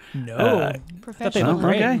 And you're No. I thought they Professional. looked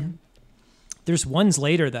great. okay. There's ones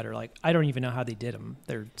later that are like, I don't even know how they did them.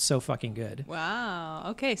 They're so fucking good. Wow.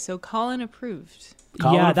 Okay, so Colin approved.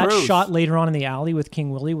 Colin yeah, that approves. shot later on in the alley with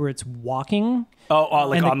King Willie where it's walking.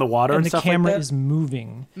 like and on the water and the stuff camera like that? is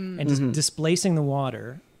moving and Mm-hmm. just displacing the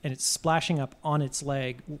water and it's splashing up on its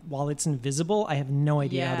leg while it's invisible. I have no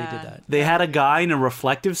idea how they Yeah. did that. They had a guy in a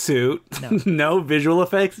reflective suit. No. No visual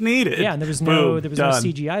effects needed. Yeah, and there was Boom, no done.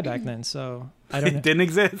 CGI back then, so I don't know. It didn't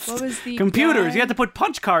exist. What was the Computers. guy- You had to put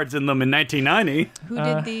punch cards in them in 1990. Who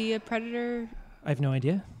did the Predator? I have no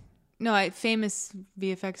idea. No, famous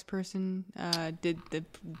VFX person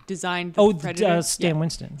designed the Oh, Predator. Stan Yeah.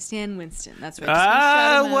 Winston. Stan Winston. That's right. Just gonna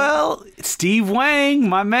shout him out. Well, Steve Wang,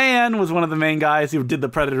 my man, was one of the main guys who did the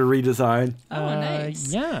Predator redesign. Oh,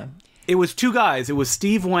 nice. Yeah. It was two guys. It was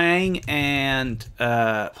Steve Wang and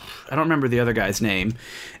I don't remember the other guy's name.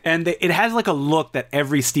 And it has like a look that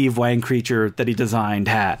every Steve Wang creature that he designed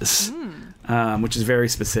has, which is very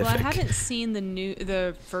specific. Well, I haven't seen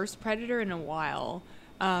the first Predator in a while,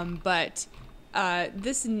 but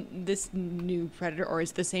this new Predator, or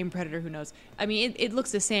is the same Predator? Who knows? I mean, it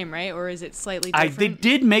looks the same, right? Or is it slightly different? They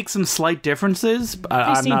did make some slight differences. But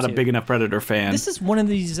I'm seem not a to. big enough Predator fan. This is one of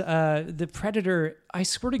these, the Predator, I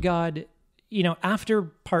swear to God, after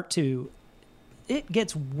part 2, it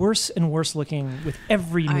gets worse and worse looking with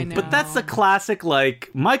every movie. I know. But that's the classic, like,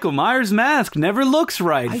 Michael Myers' mask never looks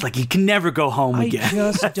right. It's like, you can never go home I again.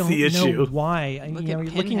 just That's don't the issue. know why. Look you're at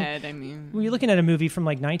looking. Pinhead. I mean, Well, you're looking at a movie from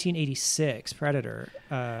like 1986, Predator.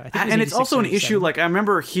 I think it was And it's 86 also or an issue, 87. like, I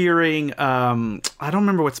remember hearing, I don't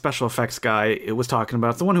remember what special effects guy it was talking about.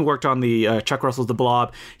 It's the one who worked on the Chuck Russell's The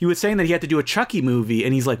Blob. He was saying that he had to do a Chucky movie,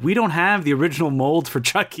 and he's like, we don't have the original molds for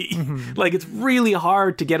Chucky. Mm-hmm. Like, it's really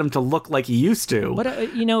hard to get him to look like he used to. But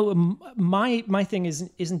my thing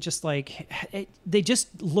isn't just like they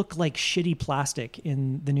just look like shitty plastic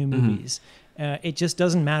in the new Mm-hmm. movies. It just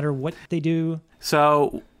doesn't matter what they do.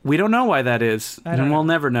 So, we don't know why that is, don't and we'll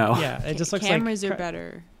know. never know. Yeah, it just looks cameras like are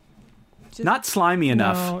better. Just- Not slimy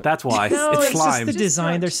enough. No. That's why. No, it's it's slime. just the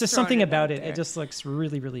design. There's just just throwing something it about out it. there. It just looks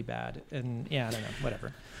really, really bad. And yeah, I don't know.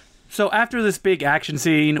 Whatever. So after this big action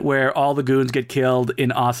scene where all the goons get killed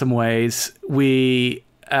in awesome ways, the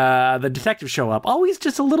detectives show up. Always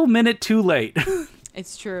just a little minute too late.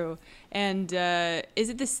 It's true. And is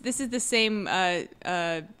it this? This is the same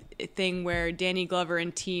thing where Danny Glover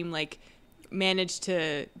and team like managed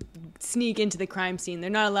to sneak into the crime scene. They're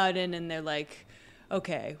not allowed in, and they're like,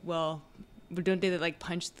 okay, well, but don't they like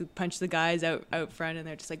punch the guys out front, and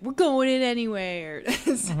they're just like, we're going in anyway, or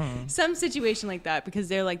some situation like that, because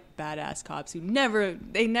they're like badass cops who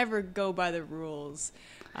never go by the rules,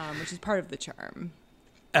 which is part of the charm.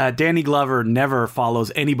 Danny Glover never follows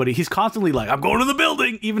anybody. He's constantly like, I'm going to the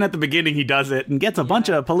building. Even at the beginning, he does it and gets a bunch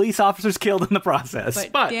of police officers killed in the process.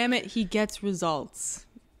 But damn it, he gets results.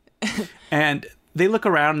 And they look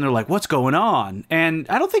around and they're like, what's going on? And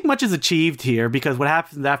I don't think much is achieved here, because what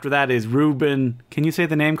happens after that is Ruben, can you say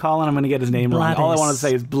the name, Colin? I'm going to get his name wrong. All I want to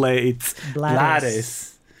say is Blades.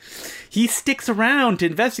 Bladis. He sticks around to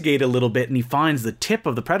investigate a little bit, and he finds the tip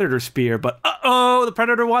of the Predator spear, but the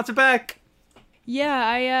Predator wants it back.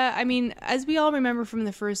 Yeah, I mean, as we all remember from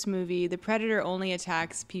the first movie, the Predator only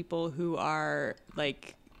attacks people who are,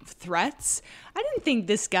 like, threats. I didn't think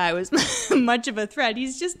this guy was much of a threat.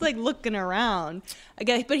 He's just, like, looking around. I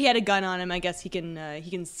guess, but he had a gun on him. I guess he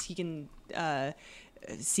can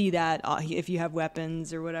see that if you have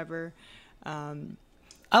weapons or whatever.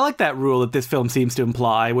 I like that rule that this film seems to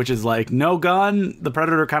imply, which is like, no gun, the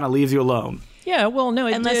Predator kind of leaves you alone. Yeah, well, no,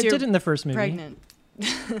 it did it in the first movie. Pregnant.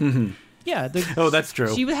 Yeah. That's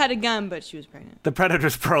true. She had a gun, but she was pregnant. The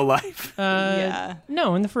Predator's pro-life. Yeah.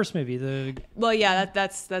 No, in the first movie, Well, yeah,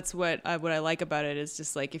 that's what I like about it, is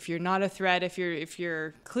just like, if you're not a threat, if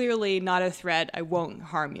you're clearly not a threat, I won't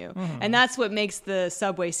harm you. Mm-hmm. And that's what makes the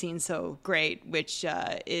subway scene so great, which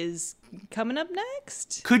is coming up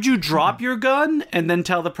next. Could you drop your gun and then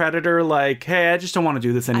tell the Predator, like, hey, I just don't want to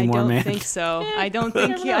do this anymore, man? I don't think so. I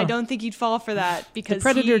don't think he'd fall for that, because the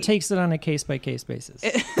Predator takes it on a case-by-case basis.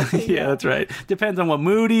 Yeah, that's right. Depends on what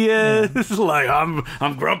mood he is. Yeah. Like,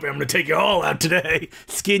 I'm grumpy, I'm going to take you all out today.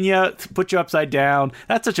 Skin you, put you upside down.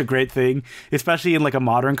 That's such a great thing, especially in like a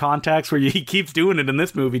modern context where he keeps doing it in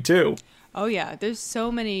this movie too. Oh, yeah. There's so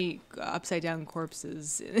many upside-down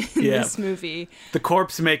corpses in this movie. The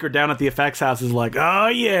corpse maker down at the effects house is like, oh,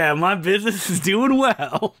 yeah, my business is doing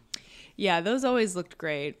well. Yeah, those always looked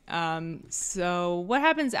great. So what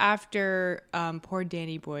happens after poor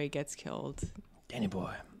Danny Boy gets killed? Danny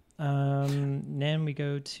Boy. Then we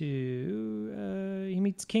go to he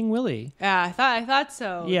meets King Willie. Yeah, I thought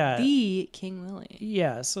so. Yeah, the King Willie.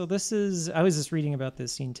 Yeah, so this is, I was just reading about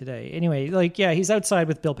this scene today. Anyway, like, yeah, he's outside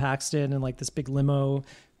with Bill Paxton and like this big limo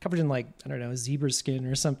covered in like, I don't know, zebra skin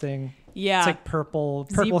or something. Yeah, it's like purple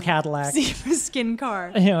Cadillac, zebra skin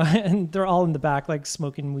car. You know, and they're all in the back like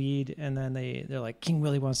smoking weed, and then they're like, King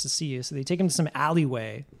Willie wants to see you, so they take him to some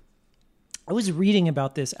alleyway. I was reading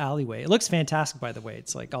about this alleyway. It looks fantastic, by the way.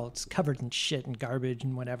 It's like, it's covered in shit and garbage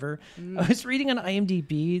and whatever. I was reading on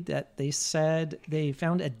IMDb that they said they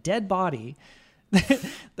found a dead body. I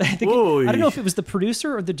don't know if it was the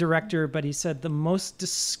producer or the director, but he said the most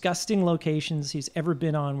disgusting locations he's ever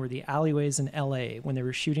been on were the alleyways in LA when they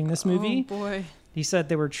were shooting this movie. Oh, boy. He said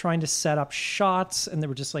they were trying to set up shots and there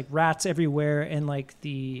were just like rats everywhere, and like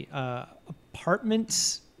the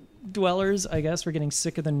apartments dwellers, I guess, were getting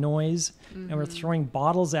sick of the noise and were throwing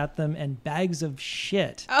bottles at them and bags of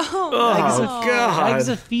shit. God. Bags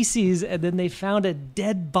of feces, and then they found a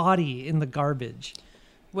dead body in the garbage.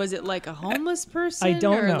 Was it like a homeless person? I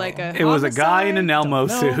don't know. Like it was a guy in an Elmo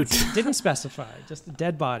suit. Didn't specify, just a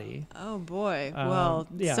dead body. Oh boy. Well,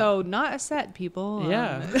 yeah. So not a set, people.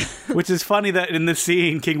 Yeah. Which is funny that in this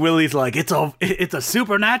scene, King Willie's like, it's a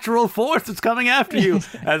supernatural force that's coming after you,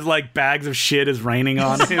 as like bags of shit is raining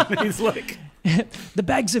on him. He's like, the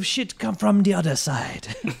bags of shit come from the other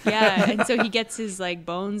side. Yeah, and so he gets his like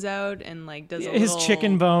bones out and like does his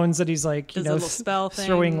chicken bones that he's like, a little spell thing.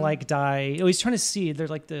 Throwing like dye. Oh, he's trying to see. They're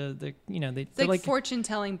like they're like fortune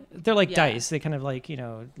telling. They're like dice. They kind of like,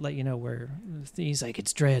 let you know where. He's like,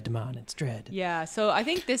 it's dread, man, it's dread. Yeah, so I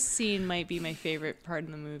think this scene might be my favorite part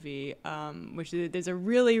in the movie, which is, there's a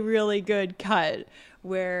really, really good cut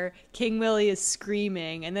where King Willie is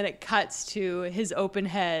screaming, and then it cuts to his open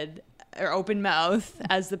head or open mouth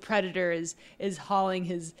as the Predator is hauling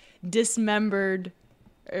his dismembered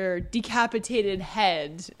or decapitated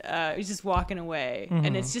head. He's just walking away,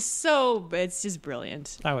 and it's just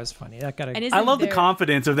brilliant. That was funny. That got. I love the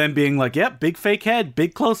confidence of them being like, "Yep, big fake head,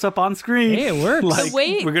 big close up on screen. Hey, it works. Like,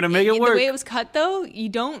 we're gonna make it work." The way it was cut, though, you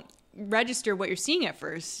don't register what you're seeing at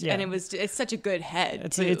first, and it's such a good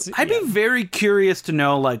head. I'd be very curious to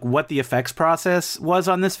know like what the effects process was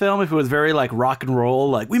on this film. If it was very like rock and roll,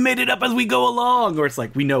 like we made it up as we go along, or it's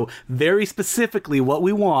like we know very specifically what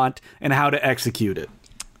we want and how to execute it.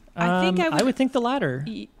 I would think the latter.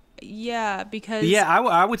 Yeah, because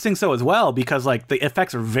I would think so as well, because like the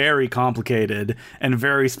effects are very complicated and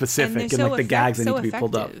very specific, and like the gags that need to be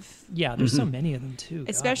pulled up. Yeah, there's so many of them too.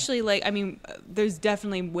 Especially like, I mean, there's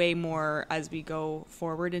definitely way more as we go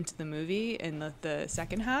forward into the movie in the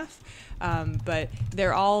second half, but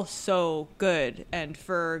they're all so good, and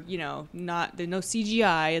for there's no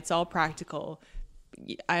CGI, it's all practical.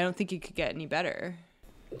 I don't think it could get any better.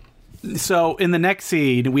 So in the next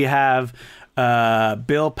scene, we have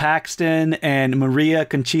Bill Paxton and Maria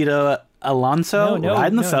Conchita Alonso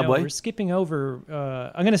riding the subway. We're skipping over.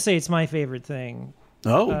 I'm going to say it's my favorite thing.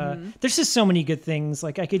 Oh. There's just so many good things.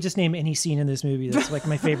 Like I could just name any scene in this movie that's like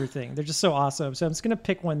my favorite thing. They're just so awesome. So I'm just gonna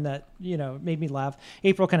pick one that made me laugh.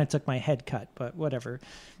 April kind of took my head cut, but whatever.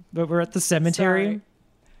 But we're at the cemetery. Sorry.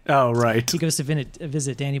 Oh, right. He goes to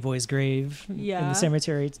visit Danny Boy's grave in Yeah. the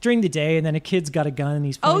cemetery. It's during the day, and then a kid's got a gun, and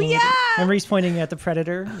he's pointing remember he's pointing at the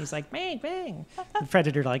Predator, and he's like, bang, bang. The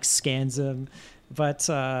Predator, like, scans him. But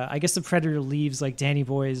I guess the Predator leaves, like, Danny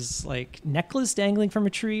Boy's, like, necklace dangling from a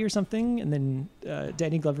tree or something, and then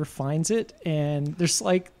Danny Glover finds it, and there's,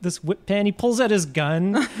 like, this whip pan. He pulls out his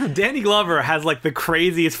gun. Danny Glover has like the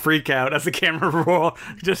craziest freak out as the camera roll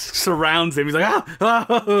just surrounds him. He's like,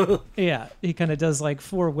 ah. Yeah, he kind of does, like,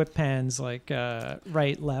 4 whip pans, like,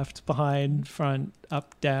 right, left, behind, front,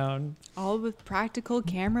 up, down. All with practical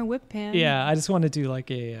camera whip pan. Yeah, I just want to do,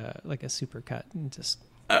 like a super cut and just...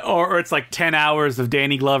 Or it's like 10 hours of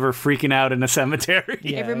Danny Glover freaking out in a cemetery.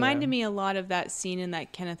 Yeah, It reminded me a lot of that scene in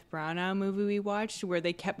that Kenneth Branagh movie we watched where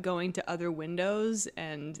they kept going to other windows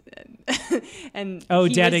and Oh,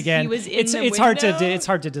 he dead was, again. He was in It's the it's hard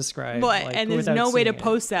window. to describe. But like, and there's without no way to seeing it.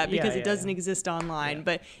 post that because Yeah, it doesn't yeah. exist online.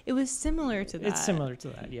 But it was similar to that. It's similar to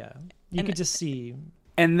that. Yeah, you could just see.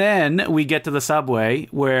 And then we get to the subway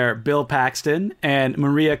where Bill Paxton and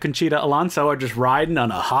Maria Conchita Alonso are just riding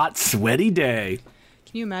on a hot, sweaty day.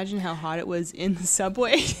 Can you imagine how hot it was in the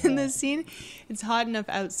subway in this scene? It's hot enough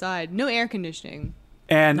outside. No air conditioning.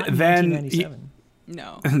 And Not in then 1997.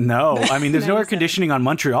 No. no, I mean there's no air 97. conditioning on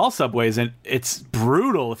Montreal subways, and it's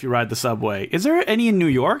brutal if you ride the subway. Is there any in New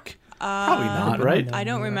York? Probably not, right? no. I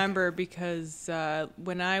don't New York. remember because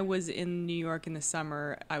when I was in New York in the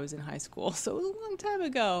summer, I was in high school. So it was a long time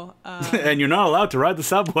ago. And you're not allowed to ride the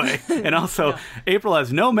subway. And also, April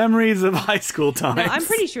has no memories of high school times. No, I'm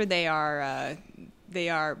pretty sure they are. They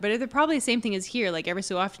are, but they're probably the same thing as here. Like every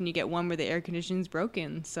so often, you get one where the air conditioning's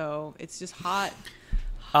broken, so it's just hot.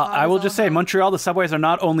 I will as just all say, hell. Montreal, the subways are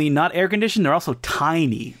not only not air conditioned, they're also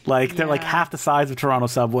tiny. Like, they're like Yeah. half the size of Toronto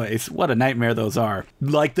subways. What a nightmare those are.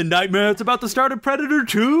 Like the nightmare that's about to start at Predator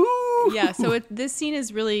 2. Yeah, so this scene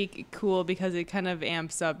is really cool because it kind of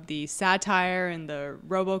amps up the satire and the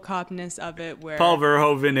RoboCopness of it. Where Paul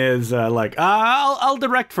Verhoeven is like, I'll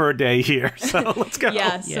direct for a day here, so let's go.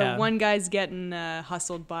 yeah, Yeah. so one guy's getting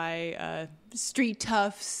hustled by street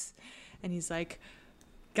toughs, and he's like,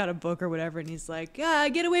 got a book or whatever, and he's like,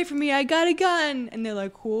 get away from me, I got a gun. And they're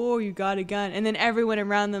like, whoa, you got a gun. And then everyone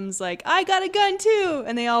around them's like, I got a gun too.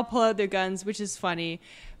 And they all pull out their guns, which is funny.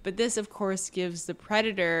 But this, of course, gives the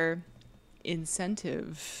Predator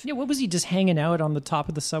incentive. Yeah, what was he just hanging out on the top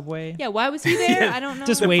of the subway? Yeah, why was he there? I don't know.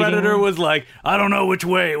 Just The waiting. Predator was like, I don't know which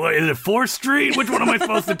way. What, is it 4th Street? Which one am I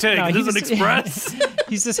supposed to take? No, Is he this an just- express?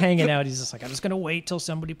 He's just hanging out. He's just like, I'm just gonna wait till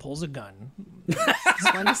somebody pulls a gun,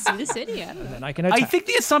 just wanted to see the city. I don't know. and I can attack. I think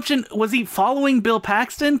the assumption, was he following Bill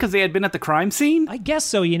Paxton because they had been at the crime scene? I guess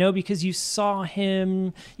so, because you saw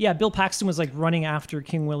him. Yeah, Bill Paxton was like running after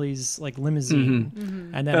King Willie's like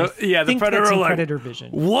limousine, and then Yeah, the think Predator that's in like, Predator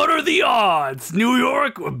Vision. What are the odds? New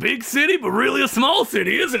York, a big city, but really a small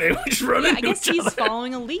city, isn't it? We just run Yeah, I into guess each he's other.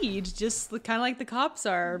 following a lead, just kind of like the cops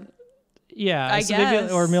are. Yeah, I so maybe,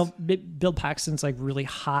 guess. or Bill Paxton's like really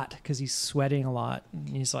hot because he's sweating a lot, and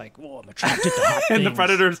he's like, "Whoa, I'm attracted to hot And the things."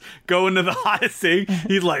 Predator's going to the hottest thing.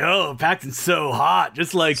 He's like, oh, Paxton's so hot.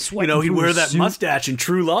 Just like, Sweating he'd through wear his that suit. mustache in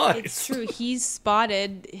True Lies. It's true. He's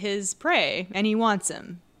spotted his prey, and he wants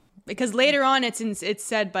him. Because later on, it's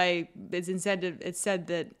said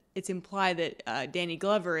that it's implied that Danny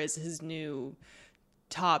Glover is his new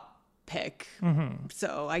top pick. Mm-hmm.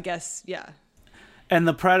 So I guess, yeah. And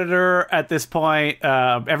the Predator, at this point,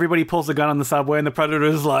 everybody pulls a gun on the subway, and the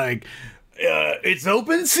Predator's like, it's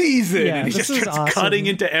open season. Yeah, and he this just is starts awesome. cutting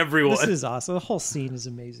into everyone. This is awesome. The whole scene is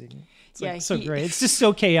amazing. It's Yeah, like so he- great. It's just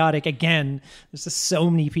so chaotic. Again, there's just so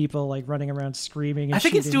many people like running around screaming. And I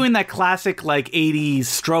think it's shooting. doing that classic, like, 80s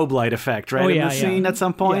strobe light effect, right? Oh, in yeah, the yeah. scene at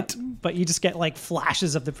some point. Yeah, but you just get like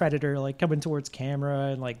flashes of the Predator like coming towards camera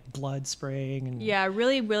and like blood spraying and Yeah,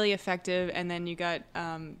 really, really effective. And then you got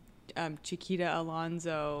Chiquita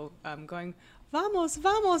Alonso going, vamos,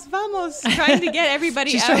 vamos, vamos, trying to get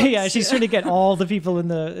everybody She's out. she's trying to get all the people in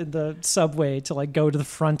the subway to like go to the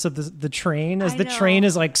front of the train as I the know. train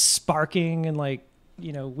is like sparking and like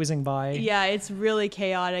whizzing by. Yeah, it's really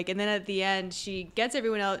chaotic. And then at the end, she gets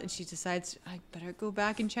everyone out and she decides, I better go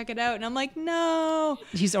back and check it out. And I'm like, no.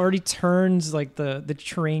 He's already turned like the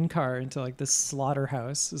train car into like this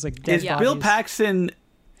slaughterhouse. It's like dead Is Yeah. Bill bodies. Paxton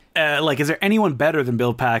like, is there anyone better than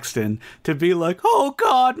Bill Paxton to be like, oh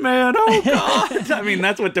God, man, oh God? I mean,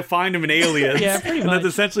 that's what defined him in Aliens. Yeah, pretty and much.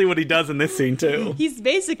 that's essentially what he does in this scene too. He's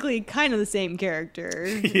basically kind of the same character.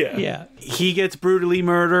 Yeah. Yeah. He gets brutally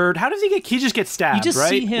murdered. How does he get? He just gets stabbed, You just right?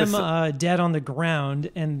 see him With some- dead on the ground,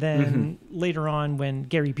 and then later on, when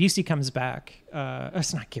Gary Busey comes back,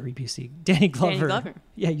 it's not Gary Busey, Danny Glover. Glover.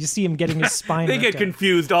 Yeah, you see him getting his spine. they ripped get out.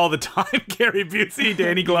 confused all the time. Gary Busey,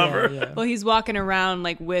 Danny Glover. Yeah, Well, he's walking around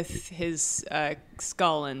like with his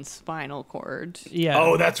skull and spinal cord. yeah.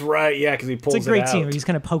 Oh, that's right. Yeah, because he pulls It's a great it scene out. where he's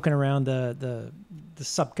kind of poking around the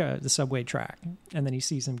subway track, and then he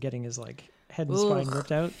sees him getting his like head and spine Ugh.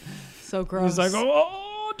 ripped out. So gross. He's like,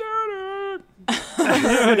 "Oh, Daddy!"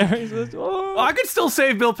 Whatever. He's like, "Oh." I could still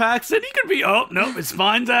save Bill Paxton. He could be. Oh no, his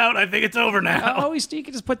spine's out. I think it's over now. Oh, you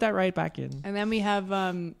can just put that right back in. And then we have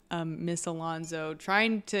Miss Alonzo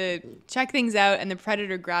trying to check things out, and the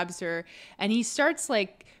predator grabs her, and he starts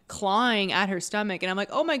like clawing at her stomach, and I'm like,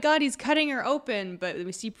 oh my God, he's cutting her open. But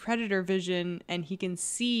we see predator vision, and he can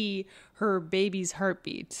see her baby's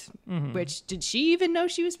heartbeat. Which, did she even know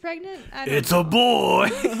she was pregnant? I don't It's a boy.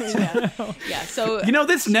 yeah. So You know,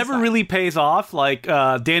 this never really pays off. Like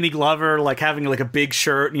Danny Glover, like having like a big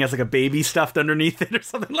shirt and he has like a baby stuffed underneath it or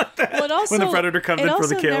something like that. Well, it also, when the predator comes it in for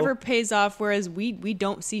the also kill. never pays off. Whereas we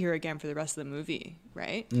don't see her again for the rest of the movie,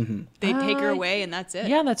 right? They take her away, and that's it.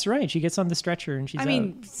 Yeah, that's right. She gets on the stretcher and she's I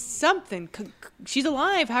mean, something. She's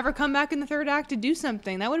alive. Have her come back in the third act to do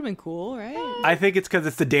something. That would have been cool, right? I think it's because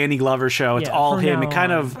it's the Danny Glover show. It's Yeah, all from him. now It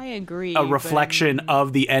kind on. of I agree. a reflection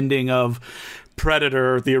of the ending of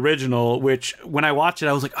Predator, the original, which when I watched it,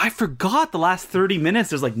 I was like, I forgot the last 30 minutes.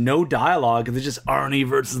 There's like no dialogue. It's just Arnie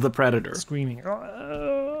versus the Predator. screaming.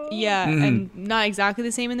 Yeah, and not exactly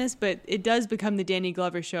the same in this, but it does become the Danny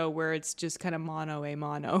Glover show where it's just kind of mono a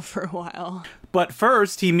mono for a while. But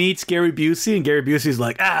first, he meets Gary Busey, and Gary Busey's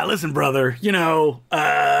like, listen, brother,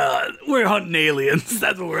 we're hunting aliens.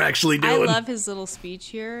 That's what we're actually I doing. love his little speech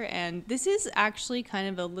here, and this is actually kind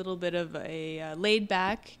of a little bit of a laid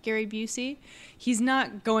back Gary Busey. He's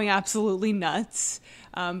not going absolutely nuts,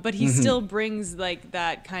 but he still brings like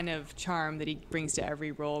that kind of charm that he brings to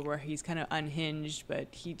every role, where he's kind of unhinged, but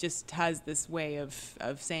he just has this way of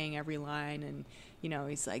saying every line, and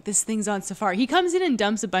he's like, this thing's on safari. He comes in and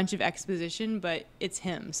dumps a bunch of exposition, but it's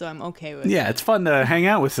him, so I'm okay with it. Yeah, it's fun to hang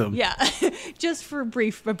out with him. Yeah, just for a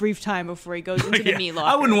brief time before he goes into the Yeah, meat locker.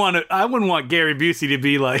 I wouldn't want Gary Busey to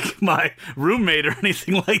be like my roommate or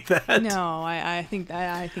anything like that. No, I think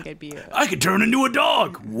I'd be. I could turn into a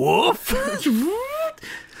dog. Woof.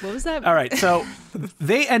 What was that? All right, so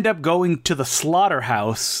they end up going to the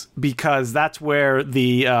slaughterhouse because that's where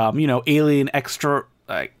the alien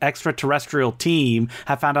extraterrestrial team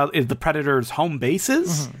have found out is the Predator's home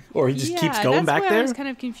bases, or he just keeps going that's back where there. I was kind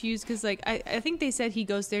of confused because I think they said he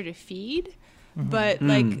goes there to feed, but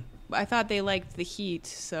like I thought they liked the heat,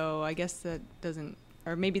 so I guess that doesn't,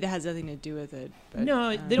 or maybe that has nothing to do with it. But,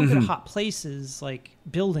 No, they don't go to hot places like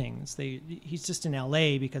buildings. He's just in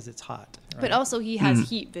LA because it's hot. Right? But also he has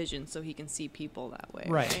heat vision, so he can see people that way.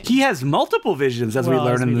 Right. He has multiple visions, as we Well,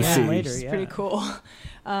 learn as in we the learn scene. later, It's yeah. pretty cool.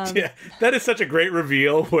 Yeah, that is such a great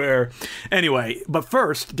reveal anyway, but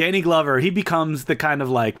first, Danny Glover, he becomes the kind of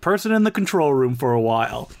like person in the control room for a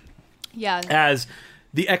while Yeah. as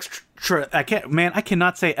the I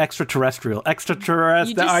cannot say extraterrestrial. Extraterrestrial.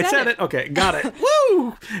 You just I said said it. it. Okay, got it.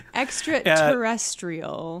 Woo!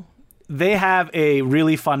 Extraterrestrial. They have a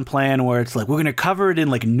really fun plan where it's like, we're going to cover it in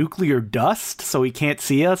like nuclear dust so he can't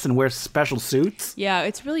see us and wear special suits. Yeah,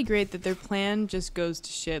 it's really great that their plan just goes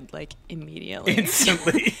to shit like immediately.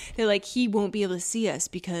 Instantly. They're like, he won't be able to see us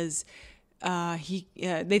because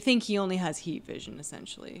they think he only has heat vision,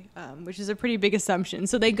 essentially, which is a pretty big assumption.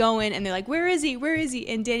 So they go in and they're like, where is he? Where is he?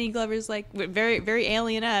 And Danny Glover's like, very, very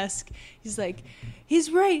alien-esque. He's like, he's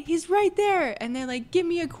right there. And they're like, give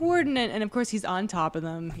me a coordinate. And of course he's on top of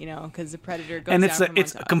them, because the Predator goes And down from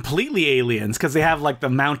it's on top. completely aliens because they have like the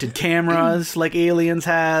mounted cameras like Aliens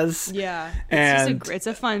has. Yeah. And It's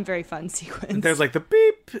a fun, very fun sequence. there's like the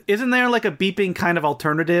beep. Isn't there like a beeping kind of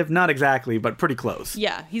alternative? Not exactly, but pretty close.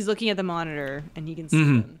 Yeah, he's looking at the monitor and he can see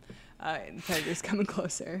them. The Predator's coming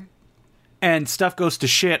closer. And stuff goes to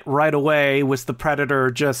shit right away with the Predator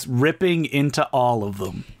just ripping into all of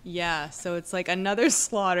them. Yeah, so it's like another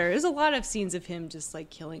slaughter. There's a lot of scenes of him just like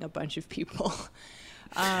killing a bunch of people.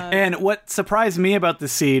 And what surprised me about the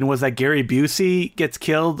scene was that Gary Busey gets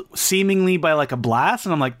killed seemingly by like a blast.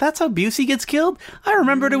 And I'm like, that's how Busey gets killed? I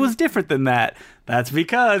remembered it was different than that. That's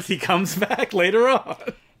because he comes back later on.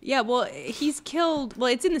 Yeah, well, he's killed.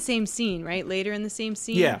 Well, it's in the same scene, right? Later in the same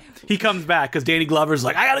scene. Yeah, he comes back because Danny Glover's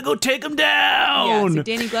like, I gotta go take him Yeah, down. so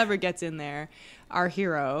Danny Glover gets in there. our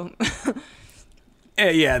hero.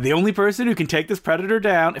 Yeah, the only person who can take this predator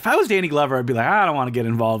down. If I was Danny Glover, I'd be like, I don't want to get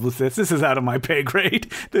involved with this. This is out of my pay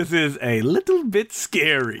grade. This is a little bit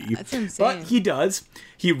scary. That's insane. But he does.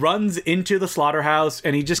 He runs into the slaughterhouse,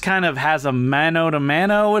 and he just kind of has a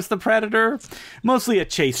mano-to-mano with the predator. Mostly a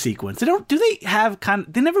chase sequence. Do they have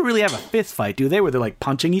they never really have a fist fight, do they? Where they're like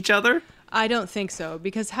punching each other? I don't think so,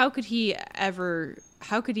 because how could he ever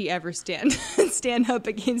stand up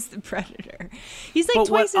against the predator? He's like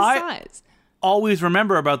twice his size. Always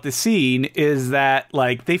remember about this scene is that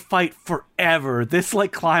like they fight forever. This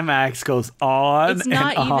like climax goes on. It's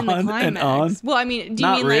not and even on the climax. and on. Well, I mean, do you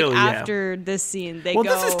Not mean really, like yeah. after this scene they go?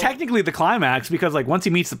 Well, this is technically the climax because like once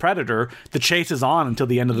he meets the predator, the chase is on until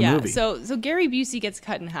the end of the movie. So Gary Busey gets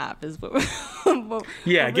cut in half is what.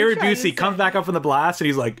 Yeah, Gary Busey comes back up from the blast and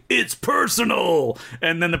he's like, "It's personal,"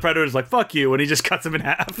 and then the predator's like, "Fuck you," and he just cuts him in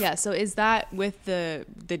half. Yeah. So is that with the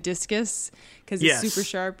discus? Because it's Yes. super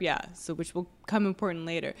sharp. Yeah. So which will come important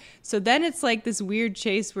later. So then it's like this weird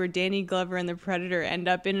chase where Danny Glover and the predator end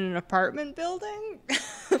up in an apartment building.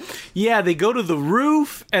 Yeah, they go to the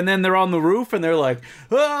roof, and then they're on the roof, and they're like,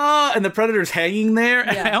 "Ah!" and the predator's hanging there.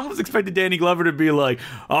 And Yeah. I almost expected Danny Glover to be like,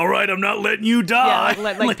 "All right, I'm not letting you die." Yeah,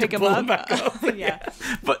 like Like pick to him pull up. back up. Yeah.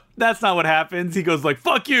 But that's not what happens. He goes like,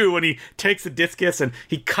 "Fuck you," and he takes the discus and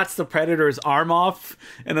he cuts the predator's arm off,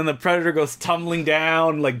 and then the predator goes tumbling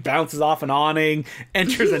down, like bounces off an awning,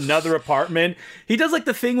 enters another apartment. He does like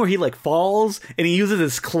the thing where he like falls and he uses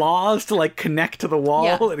his claws to like connect to the wall,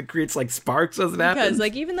 Yeah. and it creates like sparks as it happens. Because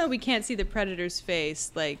like even though we can't see the predator's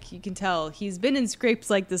face, like you can tell he's been in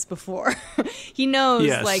scrapes like this before. He knows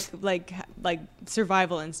Yes. like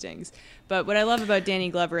survival instincts. But what I love about Danny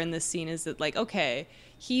Glover in this scene is that like okay,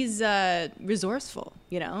 he's resourceful,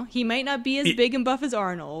 you know? He might not be as big and buff as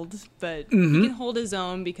Arnold, but he can hold his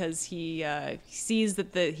own because he sees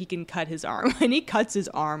that he can cut his arm. And he cuts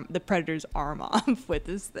the predator's arm off with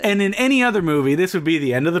this thing. And in any other movie, this would be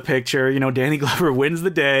the end of the picture. You know, Danny Glover wins the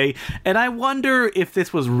day. And I wonder if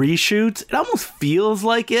this was reshoots. It almost feels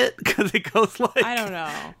like it because it goes like I don't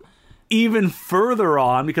know. even further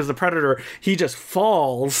on because the predator, he just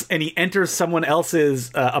falls and he enters someone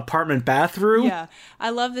else's apartment bathroom. Yeah. I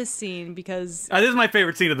love this scene because This is my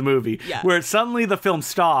favorite scene of the movie, Yeah. where suddenly the film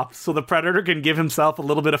stops so the predator can give himself a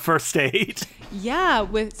little bit of first aid. yeah,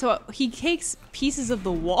 so he takes pieces of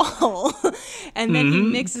the wall and then he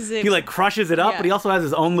mixes it He like crushes it up, Yeah. but he also has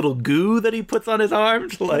his own little goo that he puts on his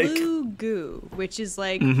arms. Like, blue goo, which is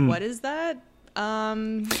like what is that?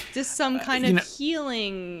 Just some kind of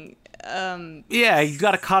healing yeah, he's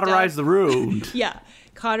got to cauterize the wound. yeah,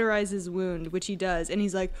 cauterize his wound, which he does, and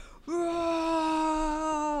he's like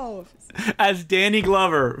 "Whoa!" As Danny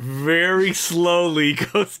Glover very slowly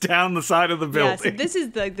goes down the side of the building. Yeah, so this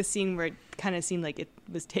is like the scene where it kind of seemed like it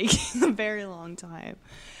was taking a very long time.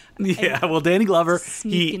 Yeah, well, Danny Glover, he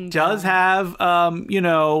Sneaking does down.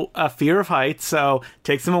 have, a fear of heights, so it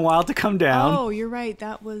takes him a while to come down. Oh, you're right.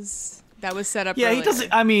 That was set up. Yeah, he earlier.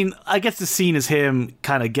 doesn't. I mean, I guess the scene is him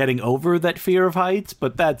kind of getting over that fear of heights,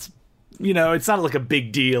 but that's, it's not like a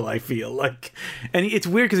big deal, I feel like. And it's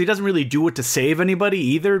weird because he doesn't really do it to save anybody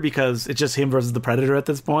either because it's just him versus the predator at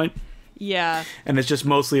this point. Yeah. And it's just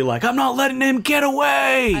mostly like, I'm not letting him get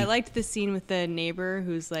away. I liked the scene with the neighbor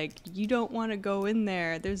who's like, you don't want to go in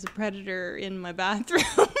there. There's a predator in my bathroom.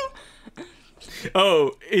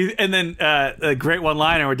 Oh, and then a great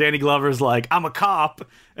one-liner where Danny Glover's like, I'm a cop.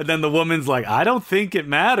 And then the woman's like, I don't think it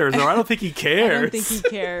matters, or I don't think he cares. I don't think he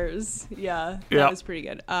cares. Yeah, that Yep. was pretty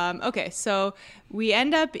good. Okay, so we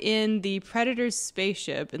end up in the Predator's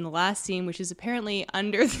spaceship in the last scene, which is apparently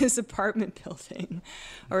under this apartment building.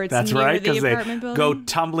 Or it's That's near right, the because they apartment building. go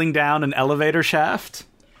tumbling down an elevator shaft.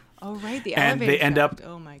 Oh, right, the and elevator they end shaft. up-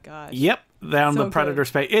 Oh, my gosh. Yep, down So the predator good.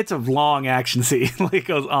 space. It's a long action scene. It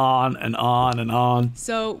goes on and on and on.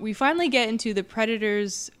 So we finally get into the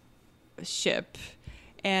Predator's ship,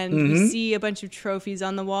 and Mm-hmm. we see a bunch of trophies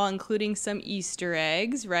on the wall, including some Easter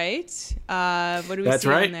eggs, right? What do we That's see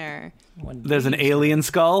right. on there? There's an alien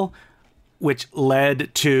skull, which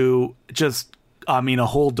led to just, a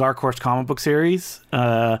whole Dark Horse comic book series.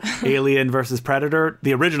 Alien versus Predator,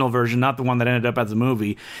 the original version, not the one that ended up as a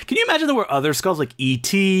movie. Can you imagine there were other skulls like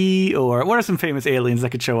E.T. or what are some famous aliens that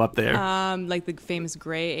could show up there? Like the famous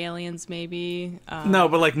gray aliens, maybe. No,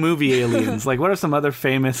 but like movie aliens. Like, what are some other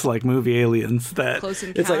famous like movie aliens that Close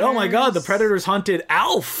it's like, oh my god, the Encounters. predators hunted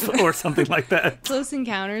Alf or something like that. Close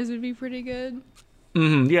Encounters would be pretty good.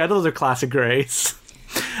 Yeah, those are classic grays.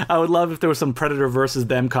 I would love if there was some Predator versus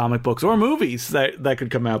them comic books or movies that could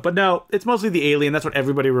come out. But no, it's mostly the alien. That's what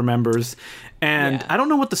everybody remembers. And I don't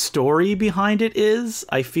know what the story behind it is.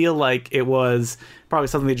 I feel like it was probably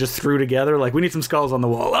something they just threw together. Like, we need some skulls on the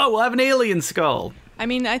wall. Oh, we'll have an alien skull. I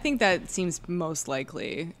mean, I think that seems most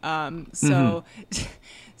likely. So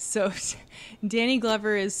Danny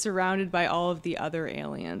Glover is surrounded by all of the other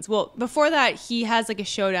aliens. Well, before that, he has like a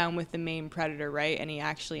showdown with the main predator, right? And he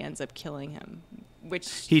actually ends up killing him,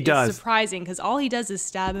 which is surprising because all he does is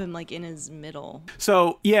stab him like in his middle.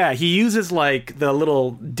 So yeah, he uses like the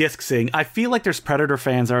little disc thing. I feel like there's Predator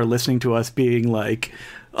fans that are listening to us being like,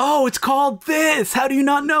 oh, it's called this. How do you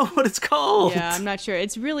not know what it's called? Yeah, I'm not sure.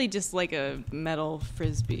 It's really just like a metal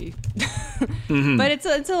frisbee. But it's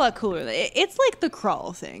a lot cooler. It's like the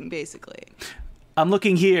crawl thing, basically. I'm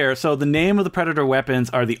looking here. So the name of the Predator weapons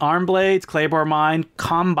are the arm blades, claymore mine,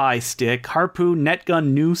 combi stick, harpoon, net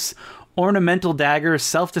gun, noose, ornamental dagger,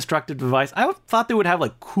 self-destructive device. I thought they would have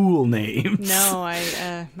like cool names. No,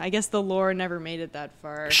 I guess the lore never made it that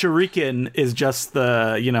far. Shuriken is just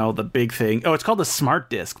the big thing. Oh, it's called a smart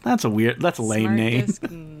disc. That's a lame Smart name. disc?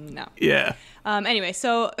 No. Yeah. Anyway,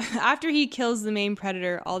 so after he kills the main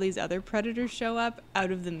predator, all these other predators show up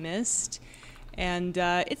out of the mist, and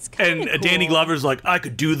it's kind of cool. Danny Glover's like, I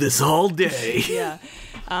could do this all day. Yeah,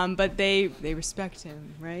 but they respect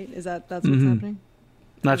him, right? That's what's happening?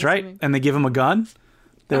 That's right. And they give him a gun.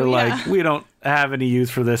 They're like, we don't have any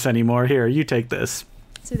use for this anymore. Here, you take this.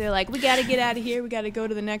 So they're like, we got to get out of here. We got to go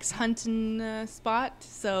to the next hunting spot.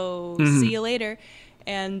 So see you later.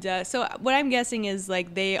 And so what I'm guessing is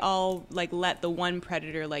like they all like let the one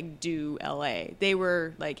predator like do LA. They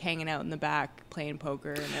were like hanging out in the back playing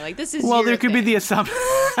poker, and they're like, this is well, your there could thing. be the assumption.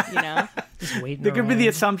 Just waiting There could be the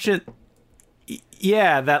assumption.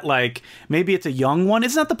 Yeah, that like maybe it's a young one.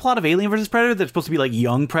 Isn't that the plot of Alien versus Predator? They're supposed to be like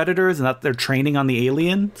young predators, and that they're training on the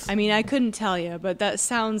aliens. I mean, I couldn't tell you, but that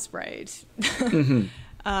sounds right.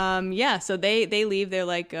 Yeah, so they leave. They're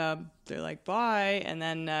like bye, and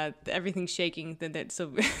then everything's shaking.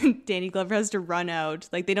 So Danny Glover has to run out.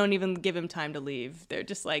 Like they don't even give him time to leave. They're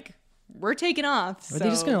just like, we're taking off. Are they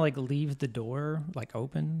just gonna like leave the door like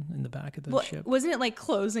open in the back of the ship? Wasn't it like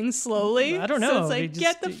closing slowly? I don't know. So it's like,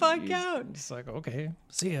 get the fuck out. It's like, okay,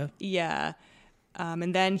 see ya. Yeah.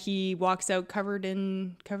 And then he walks out covered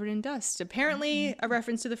in dust. Apparently a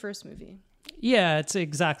reference to the first movie. Yeah, it's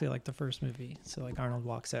exactly like the first movie. So like Arnold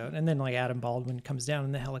walks out, and then like Adam Baldwin comes down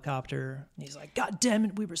in the helicopter, and he's like, God damn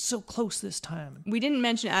it, we were so close this time. We didn't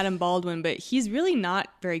mention Adam Baldwin, but he's really not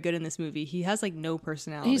very good in this movie. He has like no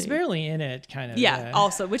personality. He's barely in it, kind of. Yeah,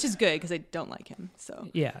 also, which is good because I don't like him. So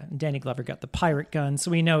yeah, and Danny Glover got the pirate gun,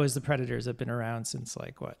 so we know as the Predators have been around since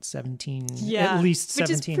like what, 17, at least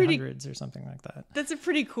 1700s or something like that. That's a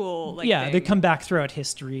pretty cool like yeah, thing. they come back throughout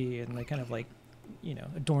history and they kind of like,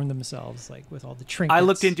 adorn themselves like with all the trinkets. I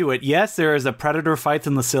looked into it. Yes, there is a Predator fights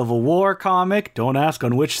in the Civil War comic. Don't ask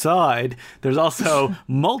on which side. There's also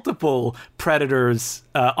multiple Predators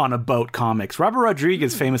on a boat comics. Robert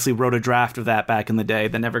Rodriguez famously wrote a draft of that back in the day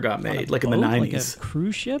that never got made, like in the 90s. Like a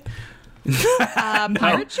cruise ship?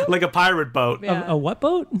 Pirate ship? Like a pirate boat. Yeah. A what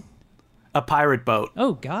boat? A pirate boat.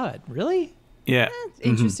 Oh, God. Really? Yeah. That's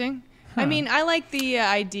interesting. I mean, I like the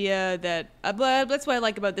idea that that's what I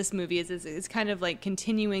like about this movie is it's kind of like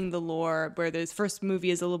continuing the lore where the first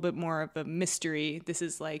movie is a little bit more of a mystery. This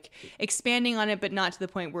is like expanding on it, but not to the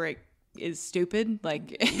point where it is stupid.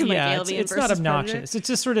 Like, yeah, like it's not obnoxious. Predator. It's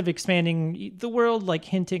just sort of expanding the world, like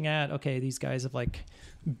hinting at, okay, these guys have like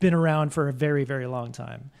been around for a very, very long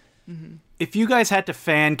time. Mm-hmm. If you guys had to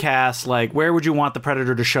fan cast, like, where would you want the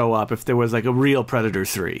Predator to show up if there was like a real Predator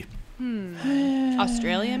 3?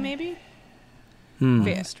 Australia, maybe?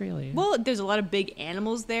 Australia. Well, there's a lot of big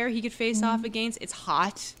animals there he could face off against. It's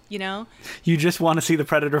hot, You just want to see the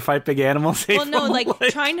Predator fight big animals? Well, no, like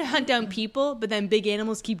trying to hunt down people, but then big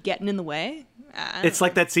animals keep getting in the way. It's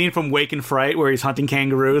like that scene from Wake and Fright where he's hunting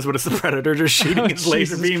kangaroos, but it's the Predator just shooting his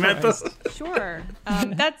laser beam at them. Sure.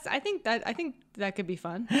 I think that could be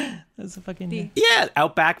fun. That's a fucking Yeah,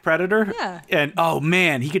 Outback Predator. Yeah. And oh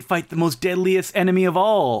man, he could fight the most deadliest enemy of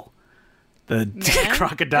all. The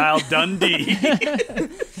Crocodile Dundee.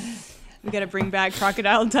 We got to bring back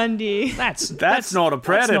Crocodile Dundee. That's not a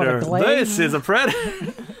predator. This is a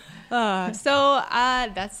predator. So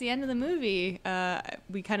that's the end of the movie.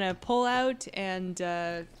 We kind of pull out, and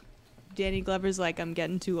Danny Glover's like, "I'm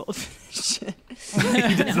getting too old for this shit."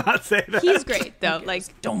 He does not say that. He's great though.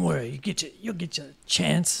 Like, don't worry, you'll get your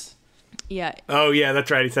chance. Yeah. Oh yeah, that's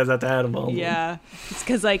right. He says that to Hannibal. Yeah, it's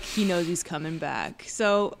because like he knows he's coming back.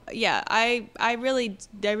 So yeah, I really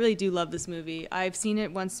do love this movie. I've seen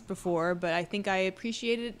it once before, but I think I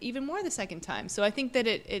appreciate it even more the second time. So I think that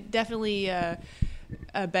it definitely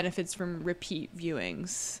benefits from repeat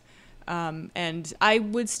viewings. And I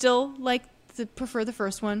would still like to prefer the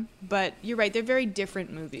first one, but you're right, they're very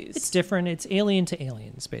different movies. It's different. It's Alien to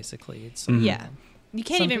Aliens, basically. It's Yeah, you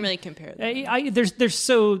can't even really compare them. they're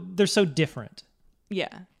so different. Yeah.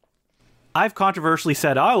 I've controversially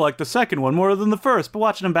said I like the second one more than the first, but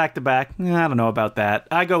watching them back to back, I don't know about that.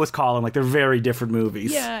 I go with Colin, like they're very different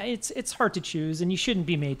movies. Yeah, it's hard to choose, and you shouldn't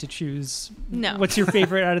be made to choose. No. What's your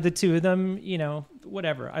favorite out of the two of them? You know,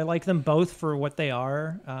 whatever. I like them both for what they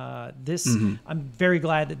are. I'm very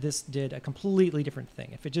glad that this did a completely different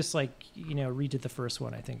thing. If it just redid the first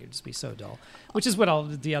one, I think it'd just be so dull. Which is what all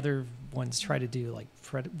the other ones try to do. Like,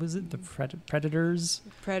 was it the Predators?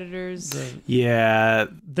 Predators. Yeah.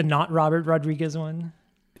 The not Robert Rodriguez one.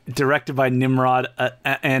 Directed by Nimrod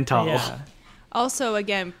Antal. Yeah. Also,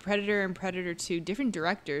 again, Predator and Predator 2, different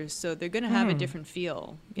directors, so they're going to have a different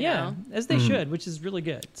feel. You know? As they should, which is really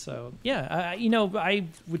good. So, yeah, I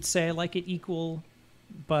would say I like it equal,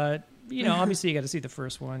 but, obviously you got to see the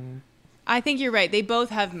first one. I think you're right. They both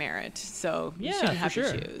have merit, so you shouldn't have for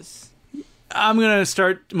sure. to choose. I'm going to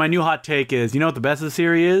start, my new hot take is, you know what the best of the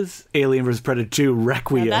series is? Alien vs. Predator 2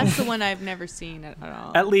 Requiem. Now, that's the one I've never seen at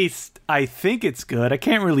all. At least I think it's good. I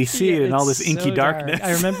can't really see it in all this It's inky so dark. darkness.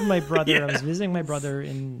 I remember my brother, I was visiting my brother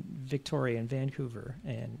in Victoria, in Vancouver,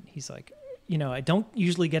 and he's like, I don't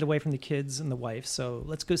usually get away from the kids and the wife, so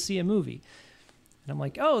let's go see a movie. And I'm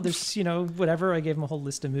like, oh, there's, whatever. I gave him a whole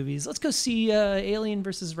list of movies. Let's go see Alien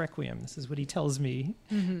versus Requiem. This is what he tells me.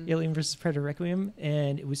 Alien versus Predator Requiem.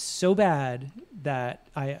 And it was so bad that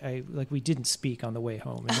we didn't speak on the way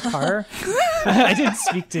home in the car. I didn't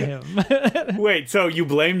speak to him. Wait, so you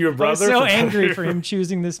blame your brother? I was so angry for him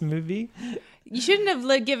choosing this movie. You shouldn't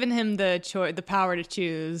have given him the power to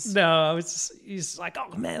choose. No, he's like,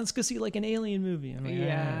 oh man, let's go see like an alien movie. I'm like,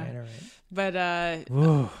 Yeah. all right. But,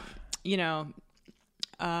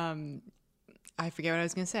 I forget what I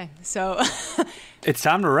was going to say. So It's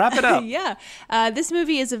time to wrap it up. yeah, this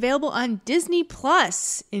movie is available on Disney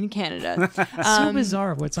Plus in Canada. So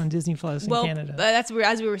bizarre what's on Disney Plus in Canada. That's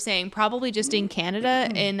as we were saying, probably just in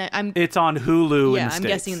Canada. And It's on Hulu in the I'm States.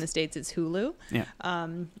 guessing in the States it's Hulu. Yeah.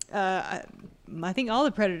 I think all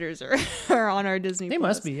the Predators are on our Disney They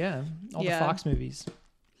Plus. must be, yeah. All the Fox movies.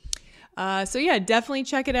 So yeah, definitely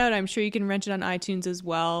check it out. I'm sure you can rent it on iTunes as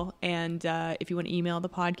well. And if you want to email the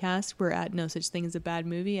podcast, we're at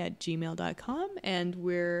nosuchthingasabadmovie@gmail.com. And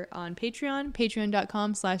we're on Patreon,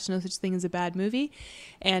 patreon.com/nosuchthingasabadmovie.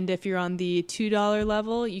 And if you're on the $2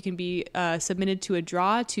 level, you can be submitted to a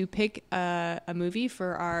draw to pick a movie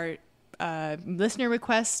for our listener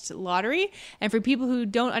request lottery. And for people who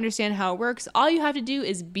don't understand how it works, all you have to do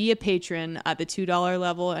is be a patron at the $2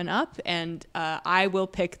 level and up, and I will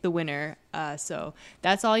pick the winner. So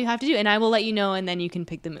that's all you have to do, and I will let you know, and then you can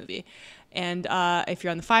pick the movie. And if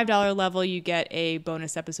you're on the $5 level, you get a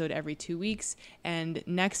bonus episode every 2 weeks. And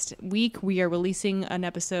next week, we are releasing an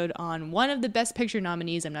episode on one of the Best Picture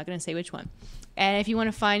nominees. I'm not going to say which one. And if you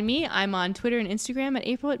want to find me, I'm on Twitter and Instagram at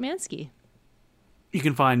April Atmansky. You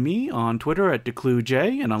can find me on Twitter at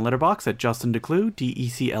DeClueJ and on Letterboxd at Justin DeClue,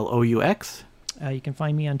 DECLOUX. You can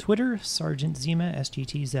find me on Twitter, Sergeant Zima,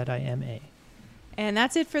 SGTZIMA. And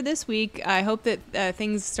that's it for this week. I hope that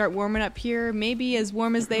things start warming up here, maybe as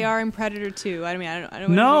warm as they are in Predator 2. I don't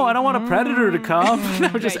want a predator to come.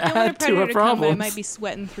 That would just add to our problems. I might be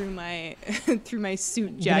sweating through my through my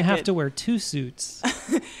suit jacket. You're going to have to wear 2 suits.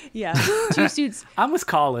 Yeah, 2 suits. I'm with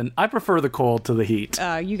Colin. I prefer the cold to the heat.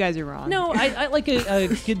 You guys are wrong. No, I like a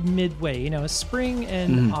good midway, spring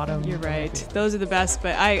and autumn. You're right. Those are the best,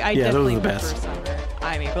 but I definitely prefer summer.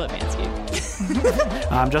 I'm April Atmansky.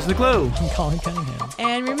 I'm Justin DeClue. I'm Colin Cunningham.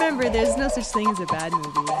 And remember, there's no such thing as a bad movie.